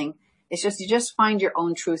other thing. It's just, you just find your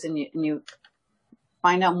own truth and you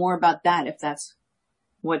find out more about that if that's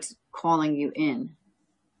what's calling you in.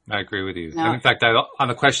 I agree with you. And in fact, on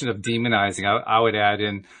the question of demonizing, I would add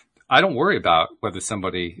in, I don't worry about whether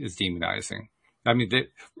somebody is demonizing. I mean,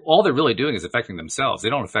 all they're really doing is affecting themselves. They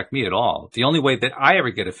don't affect me at all. The only way that I ever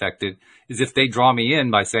get affected is if they draw me in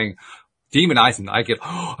by saying, demonizing.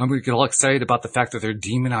 I'm going to get all excited about the fact that they're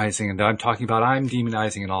demonizing and that I'm talking about I'm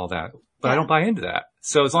demonizing and all that. But I don't buy into that.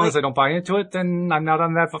 So as long as I don't buy into it, then I'm not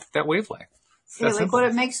on that wavelength. What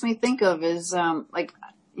it makes me think of is,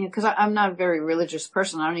 because I'm not a very religious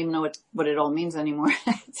person. I don't even know what it all means anymore.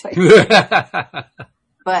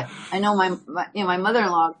 But I know my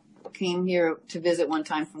mother-in-law came here to visit one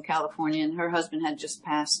time from California and her husband had just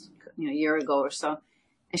passed, a year ago or so.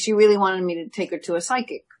 And she really wanted me to take her to a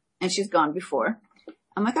psychic. And she's gone before.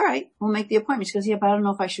 I'm like, all right, we'll make the appointment. She goes, yeah, but I don't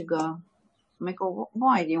know if I should go. I'm like, well,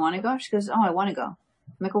 why? Do you want to go? She goes, oh, I want to go. I'm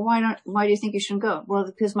like, well, why do you think you shouldn't go? Well,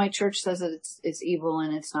 because my church says that it's evil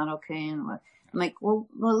and it's not okay. And I'm like, well,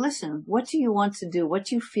 listen, what do you want to do? What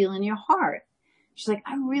do you feel in your heart? She's like,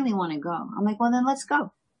 I really want to go. I'm like, well, then let's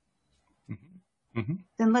go. Mm-hmm.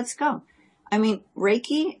 Then let's go. I mean,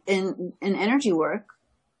 Reiki in energy work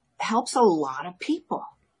helps a lot of people.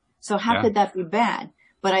 So how could that be bad?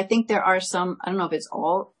 But I think there are some, I don't know if it's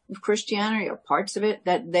all of Christianity or parts of it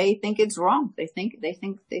that they think it's wrong. They think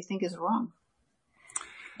it's wrong.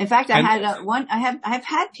 In fact, I've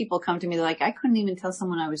had people come to me like, I couldn't even tell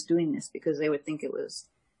someone I was doing this because they would think it was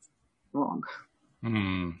wrong.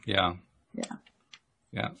 Yeah.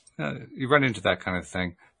 Yeah. You run into that kind of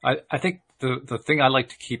thing. I think the thing I like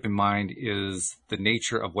to keep in mind is the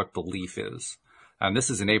nature of what belief is. And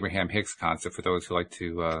this is an Abraham Hicks concept for those who like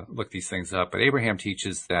to look these things up. But Abraham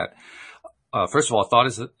teaches that, first of all, thought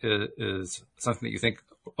is something that you think.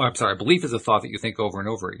 Belief is a thought that you think over and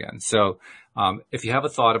over again. So if you have a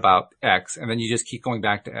thought about X and then you just keep going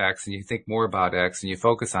back to X and you think more about X and you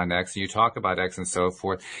focus on X and you talk about X and so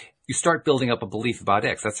forth, you start building up a belief about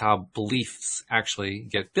X. That's how beliefs actually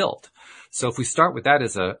get built. So if we start with that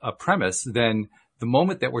as a premise, then the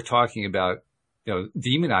moment that we're talking about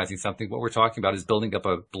demonizing something, what we're talking about is building up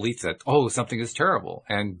a belief that, something is terrible.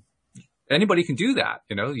 And anybody can do that.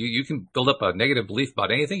 You can build up a negative belief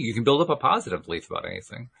about anything. You can build up a positive belief about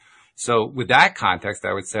anything. So with that context,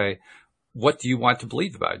 I would say, what do you want to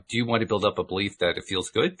believe about? Do you want to build up a belief that it feels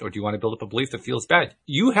good, or do you want to build up a belief that feels bad?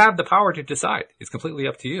 You have the power to decide. It's completely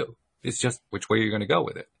up to you. It's just which way you're going to go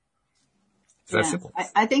with it. It's that simple.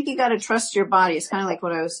 I think you got to trust your body. It's kind of like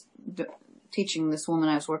what I was teaching this woman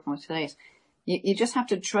I was working with today. You just have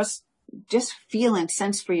to trust, just feel and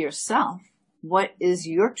sense for yourself what is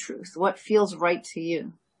your truth, what feels right to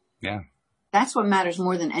you. Yeah. That's what matters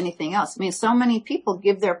more than anything else. I mean, so many people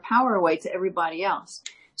give their power away to everybody else.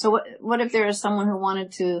 So what if there is someone who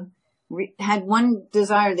wanted to, had one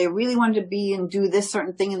desire, they really wanted to be and do this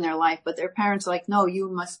certain thing in their life, but their parents are like, no, you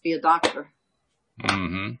must be a doctor.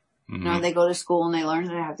 They go to school and they learn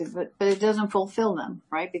they have to, but it doesn't fulfill them,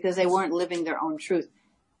 right? Because they weren't living their own truth.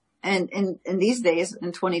 And in these days,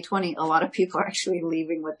 in 2020, a lot of people are actually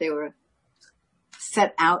leaving what they were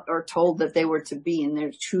set out or told that they were to be, and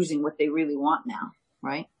they're choosing what they really want now,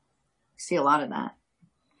 right? I see a lot of that.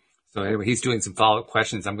 So anyway, he's doing some follow-up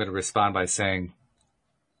questions. I'm going to respond by saying,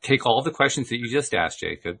 take all the questions that you just asked,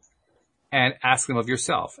 Jacob, and ask them of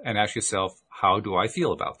yourself, and ask yourself, how do I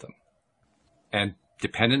feel about them? And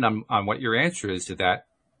dependent on what your answer is to that,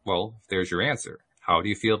 well, there's your answer. How do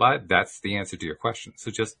you feel about it? That's the answer to your question. So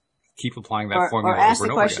just keep applying that formula over and over again. Or ask the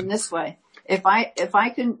question this way. If I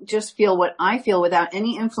can just feel what I feel without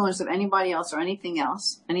any influence of anybody else or anything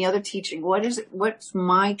else, any other teaching, what is it? What's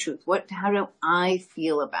my truth? How do I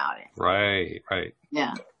feel about it? Right.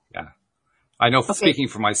 Yeah. I know speaking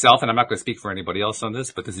for myself, and I'm not going to speak for anybody else on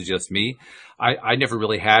this, but this is just me. I never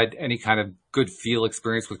really had any kind of good feel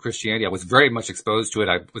experience with Christianity. I was very much exposed to it.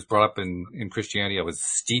 I was brought up in Christianity. I was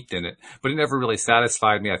steeped in it, but it never really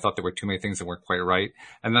satisfied me. I thought there were too many things that weren't quite right.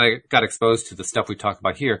 And then I got exposed to the stuff we talk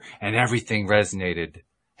about here, and everything resonated.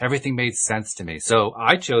 Everything made sense to me. So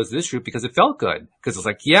I chose this route because it felt good. Because it was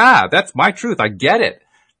like, yeah, that's my truth. I get it.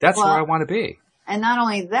 That's where I want to be. And not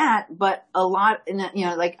only that, but a lot,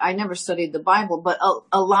 like I never studied the Bible, but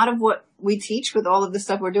a lot of what we teach with all of the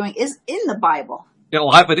stuff we're doing is in the Bible. Yeah, a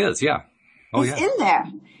lot of it is, yeah. It's in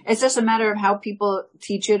there. It's just a matter of how people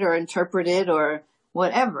teach it or interpret it or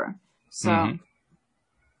whatever. So,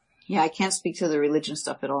 I can't speak to the religion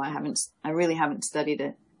stuff at all. I really haven't studied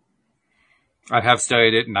it. I have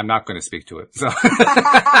studied it, and I'm not going to speak to it. So. All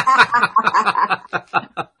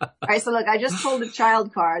right, so look, I just pulled a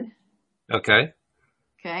child card. Okay.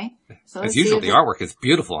 So as usual, the artwork is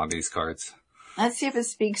beautiful on these cards. Let's see if it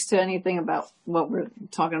speaks to anything about what we're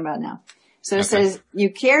talking about now. So it says,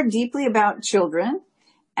 you care deeply about children,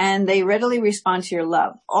 and they readily respond to your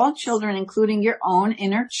love. All children, including your own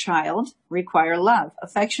inner child, require love,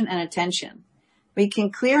 affection, and attention. We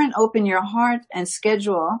can clear and open your heart and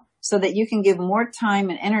schedule so that you can give more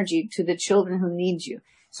time and energy to the children who need you.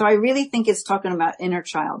 So I really think it's talking about inner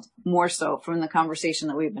child more so from the conversation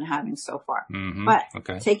that we've been having so far.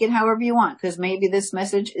 But take it however you want, because maybe this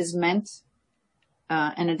message is meant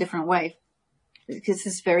in a different way, because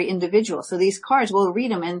it's very individual. So these cards, we'll read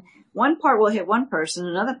them, and one part will hit one person,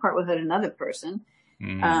 another part will hit another person.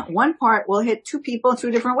 One part will hit two people in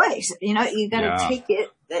two different ways. You got to take it.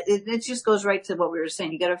 It just goes right to what we were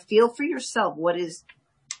saying. You got to feel for yourself. What is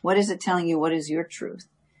it telling you? What is your truth?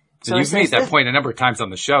 So you've made that point a number of times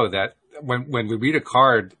on the show that when we read a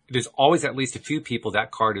card, there's always at least a few people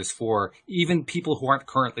that card is for, even people who aren't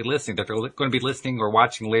currently listening, that they're going to be listening or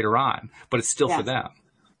watching later on, but it's still for them.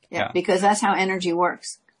 Yeah, because that's how energy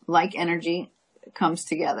works. Like energy comes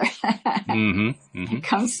together. Mm-hmm. Mm-hmm. It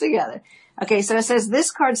comes together. Okay, so it says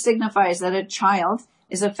this card signifies that a child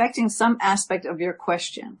is affecting some aspect of your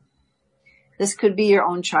question. This could be your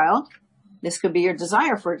own child. This could be your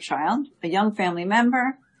desire for a child, a young family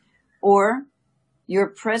member, or your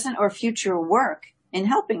present or future work in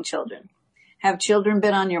helping children. Have children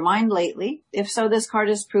been on your mind lately? If so, this card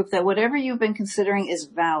is proof that whatever you've been considering is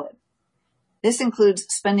valid. This includes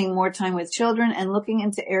spending more time with children and looking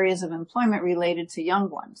into areas of employment related to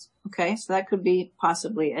young ones. Okay, so that could be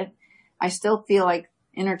possibly it. I still feel like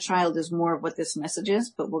inner child is more of what this message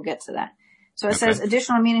is, but we'll get to that. So it says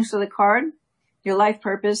additional meanings for the card. Your life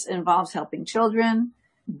purpose involves helping children.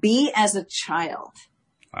 Be as a child.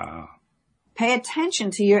 Wow. Pay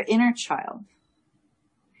attention to your inner child.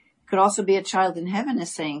 Could also be a child in heaven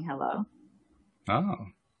is saying hello. Oh.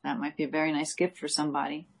 That might be a very nice gift for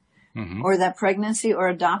somebody. Mm-hmm. Or that pregnancy or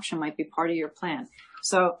adoption might be part of your plan.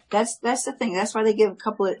 So that's the thing. That's why they give a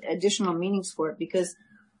couple of additional meanings for it, because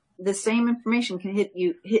the same information can hit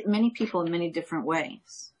many people in many different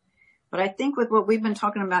ways. But I think with what we've been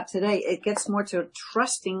talking about today, it gets more to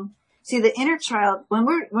trusting. See, the inner child, when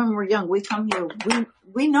we're young, we come here,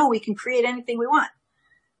 we know we can create anything we want,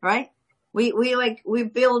 right? We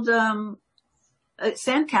build, a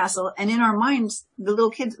sandcastle, and in our minds, the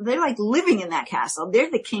little kids, they're like living in that castle.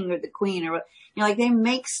 They're the king or the queen, or, like they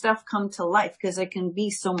make stuff come to life because there can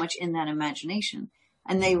be so much in that imagination,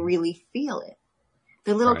 and they really feel it.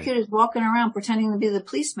 The little kid is walking around pretending to be the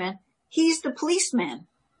policeman. He's the policeman.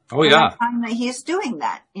 Oh yeah. The time that he's doing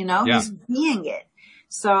that, he's being it.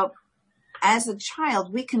 So as a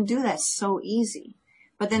child, we can do that so easy.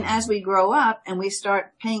 But then as we grow up and we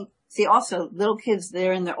start see, also little kids,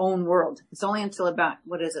 they're in their own world. It's only until about,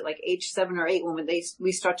 like age 7 or 8 when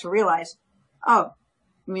we start to realize,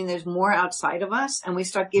 there's more outside of us, and we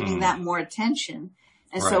start giving that more attention.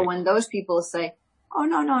 And so when those people say, oh,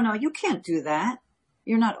 no, you can't do that.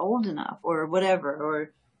 You're not old enough or whatever,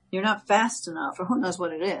 or you're not fast enough, or who knows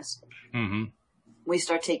what it is. Mm-hmm. We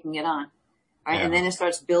start taking it on. Right. Yeah. And then it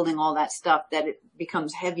starts building all that stuff that it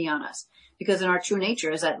becomes heavy on us. Because in our true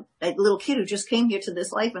nature is that little kid who just came here to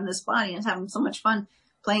this life and this body and is having so much fun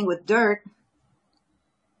playing with dirt.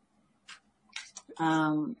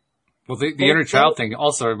 Well, the inner child thing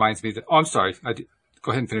also reminds me that, I'm sorry.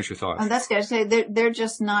 Go ahead and finish your thought. That's good. I say they're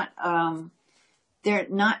just not, they're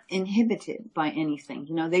not inhibited by anything.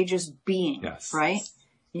 They just being. Yes. Right?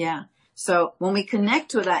 Yeah. So when we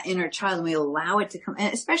connect to that inner child and we allow it to come,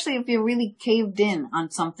 and especially if you're really caved in on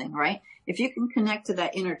something, right? If you can connect to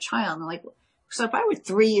that inner child, and so if I were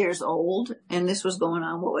 3 years old and this was going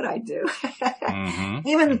on, what would I do?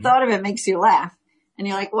 Even the thought of it makes you laugh. And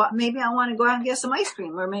you're like, well, maybe I want to go out and get some ice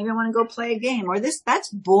cream, or maybe I want to go play a game, or that's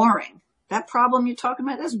boring. That problem you're talking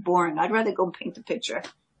about, that's boring. I'd rather go paint a picture.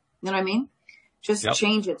 You know what I mean? Just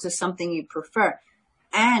change it to something you prefer.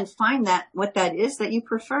 And find what that is that you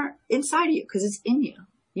prefer inside of you, because it's in you.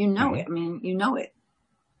 You know it. You know it.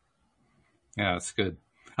 Yeah, that's good.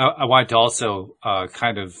 I wanted to also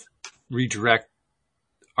kind of redirect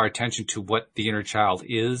our attention to what the inner child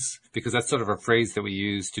is, because that's sort of a phrase that we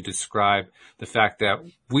use to describe the fact that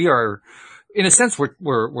we are, in a sense,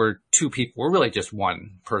 we're two people. We're really just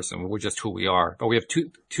one person. We're just who we are. But we have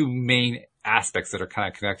two main aspects that are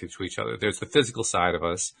kind of connected to each other. There's the physical side of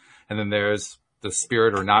us, and then there's the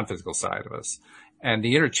spirit or non-physical side of us. And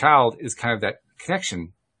the inner child is kind of that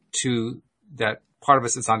connection to that part of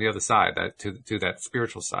us that's on the other side, to that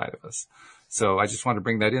spiritual side of us. So I just want to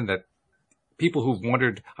bring that in, that people who've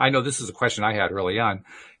wondered, I know this is a question I had early on,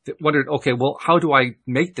 that wondered, okay, well, how do I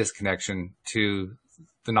make this connection to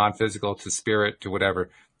the non-physical, to spirit, to whatever?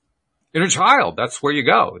 Inner child, that's where you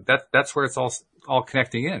go. That's where it's all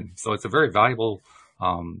connecting in. So it's a very valuable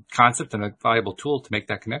concept and a valuable tool to make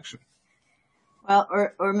that connection. Well,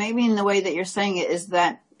 or maybe in the way that you're saying it is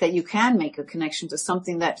that you can make a connection to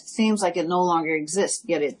something that seems like it no longer exists,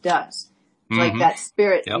 yet it does. Like that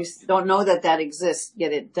spirit, you don't know that exists,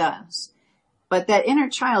 yet it does. But that inner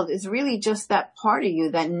child is really just that part of you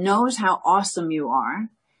that knows how awesome you are,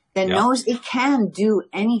 that knows it can do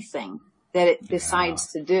anything that it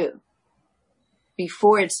decides to do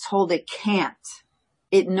before it's told it can't.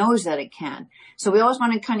 It knows that it can. So we always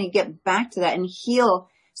want to kind of get back to that and heal.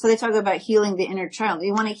 So they talk about healing the inner child.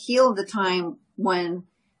 You want to heal the time when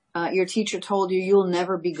your teacher told you you'll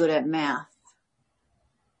never be good at math.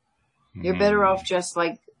 You're better off just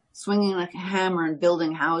like swinging like a hammer and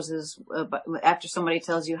building houses after somebody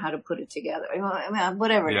tells you how to put it together.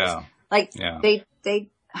 Whatever it is. Like they,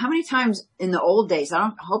 how many times in the old days,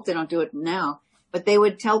 I hope they don't do it now, but they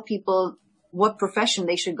would tell people what profession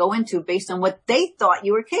they should go into based on what they thought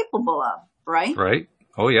you were capable of, right? Right.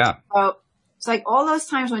 Oh yeah. It's like all those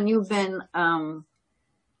times when you've been,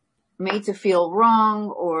 made to feel wrong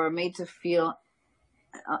or made to feel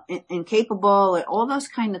incapable and all those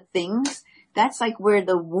kind of things. That's like where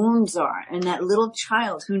the wounds are. And that little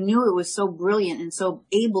child who knew it was so brilliant and so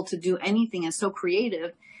able to do anything and so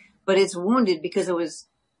creative, but it's wounded because it was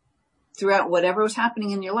throughout whatever was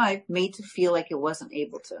happening in your life made to feel like it wasn't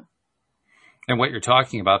able to. And what you're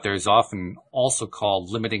talking about there is often also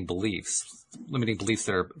called limiting beliefs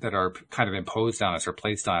that are kind of imposed on us or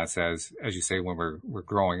placed on us as you say, when we're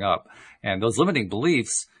growing up. And those limiting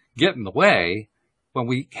beliefs get in the way when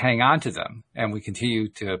we hang on to them and we continue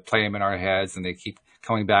to play them in our heads and they keep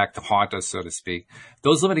coming back to haunt us, so to speak.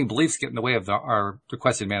 Those limiting beliefs get in the way of our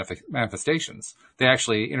requested manifestations. They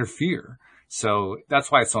actually interfere. So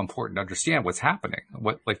that's why it's so important to understand what's happening.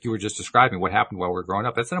 Like you were just describing, what happened while we were growing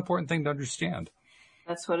up. That's an important thing to understand.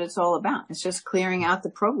 That's what it's all about. It's just clearing out the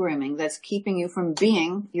programming that's keeping you from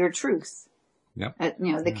being your truth. Yep.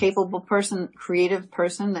 The capable person, creative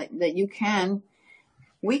person that you can.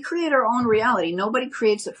 We create our own reality. Nobody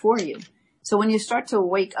creates it for you. So when you start to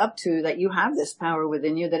wake up to that you have this power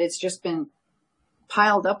within you, that it's just been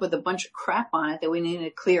piled up with a bunch of crap on it that we need to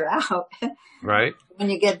clear out. Right. When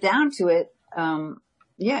you get down to it,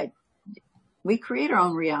 we create our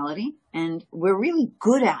own reality and we're really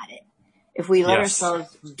good at it if we let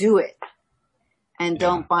ourselves do it and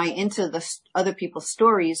don't buy into the other people's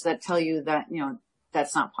stories that tell you that,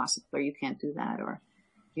 that's not possible or you can't do that or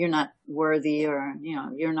you're not worthy or,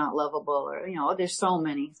 you're not lovable or, there's so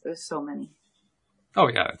many. Oh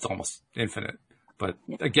yeah. It's almost infinite. But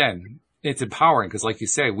again, it's empowering because like you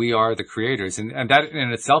say, we are the creators and that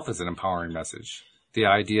in itself is an empowering message. The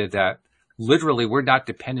idea that literally we're not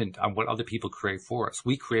dependent on what other people create for us.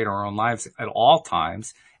 We create our own lives at all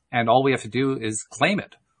times and all we have to do is claim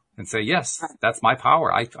it and say, yes, that's my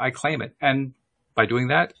power. I claim it. And by doing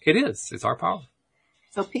that, it's our power.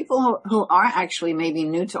 So people who are actually maybe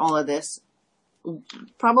new to all of this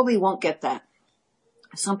probably won't get that.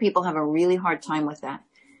 Some people have a really hard time with that.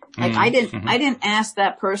 Like I didn't ask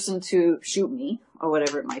that person to shoot me or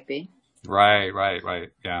whatever it might be. Right.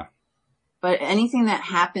 Yeah. But anything that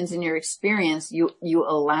happens in your experience, you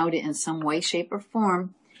allowed it in some way, shape or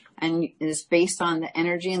form. And it is based on the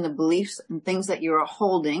energy and the beliefs and things that you're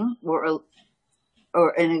holding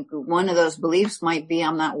and one of those beliefs might be,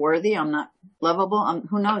 I'm not worthy. I'm not lovable.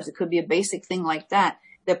 Who knows? It could be a basic thing like that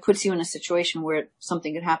puts you in a situation where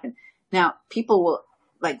something could happen. Now, people will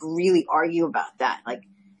like really argue about that. Like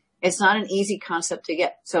it's not an easy concept to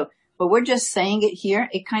get. So, but we're just saying it here.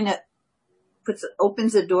 It kind of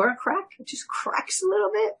opens the door a crack. It just cracks a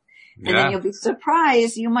little bit. And then you'll be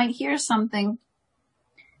surprised. You might hear something.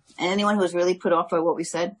 And anyone who's really put off by what we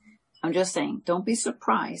said, I'm just saying, don't be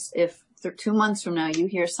surprised if 2 months from now you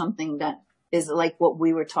hear something that is like what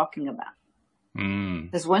we were talking about.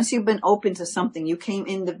 Because once you've been open to something, you came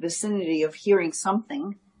in the vicinity of hearing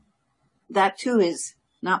something, that too is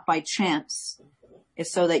not by chance.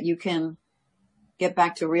 It's so that you can get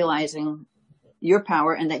back to realizing your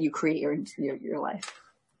power and that you create your life.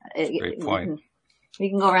 Great point. We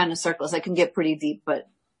can go around in circles. I can get pretty deep, but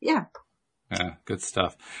yeah. Yeah, good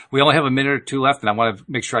stuff. We only have a minute or two left, and I want to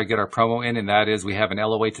make sure I get our promo in, and that is we have an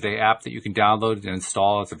LOA Today app that you can download and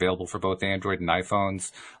install. It's available for both Android and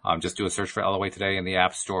iPhones. Just do a search for LOA Today in the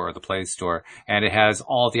App Store or the Play Store, and it has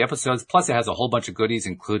all of the episodes, plus it has a whole bunch of goodies,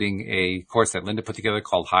 including a course that Linda put together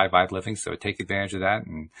called High Vibe Living, so take advantage of that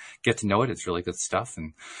and get to know it. It's really good stuff.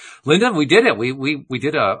 And Linda, we did it. We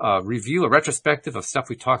did a review, a retrospective of stuff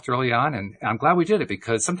we talked early on, and I'm glad we did it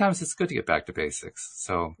because sometimes it's good to get back to basics.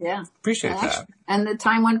 So yeah, appreciate that. And the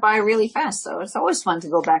time went by really fast, so it's always fun to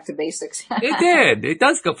go back to basics. It did. It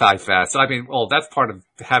does go by fast. So, I mean, well, that's part of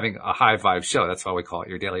having a high vibe show. That's why we call it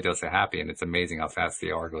your daily dose of happy, and it's amazing how fast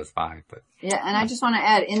the hour goes by. But yeah, and I just want to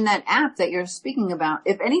add, in that app that you're speaking about,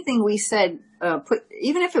 if anything we said,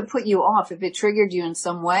 even if it put you off, if it triggered you in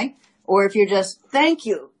some way, or if you're just, thank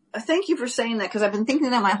you for saying that, because I've been thinking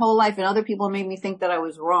that my whole life, and other people made me think that I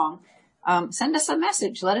was wrong. Send us a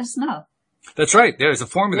message. Let us know. That's right. There's a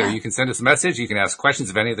form there. You can send us a message. You can ask questions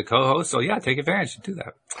of any of the co-hosts. So yeah, take advantage and do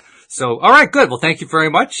that. So, all right, good. Well, thank you very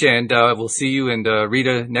much. And, we'll see you and,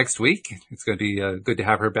 Rita next week. It's going to be, good to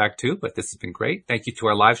have her back too, but this has been great. Thank you to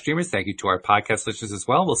our live streamers. Thank you to our podcast listeners as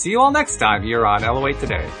well. We'll see you all next time here on LOA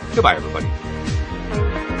Today. Goodbye, everybody.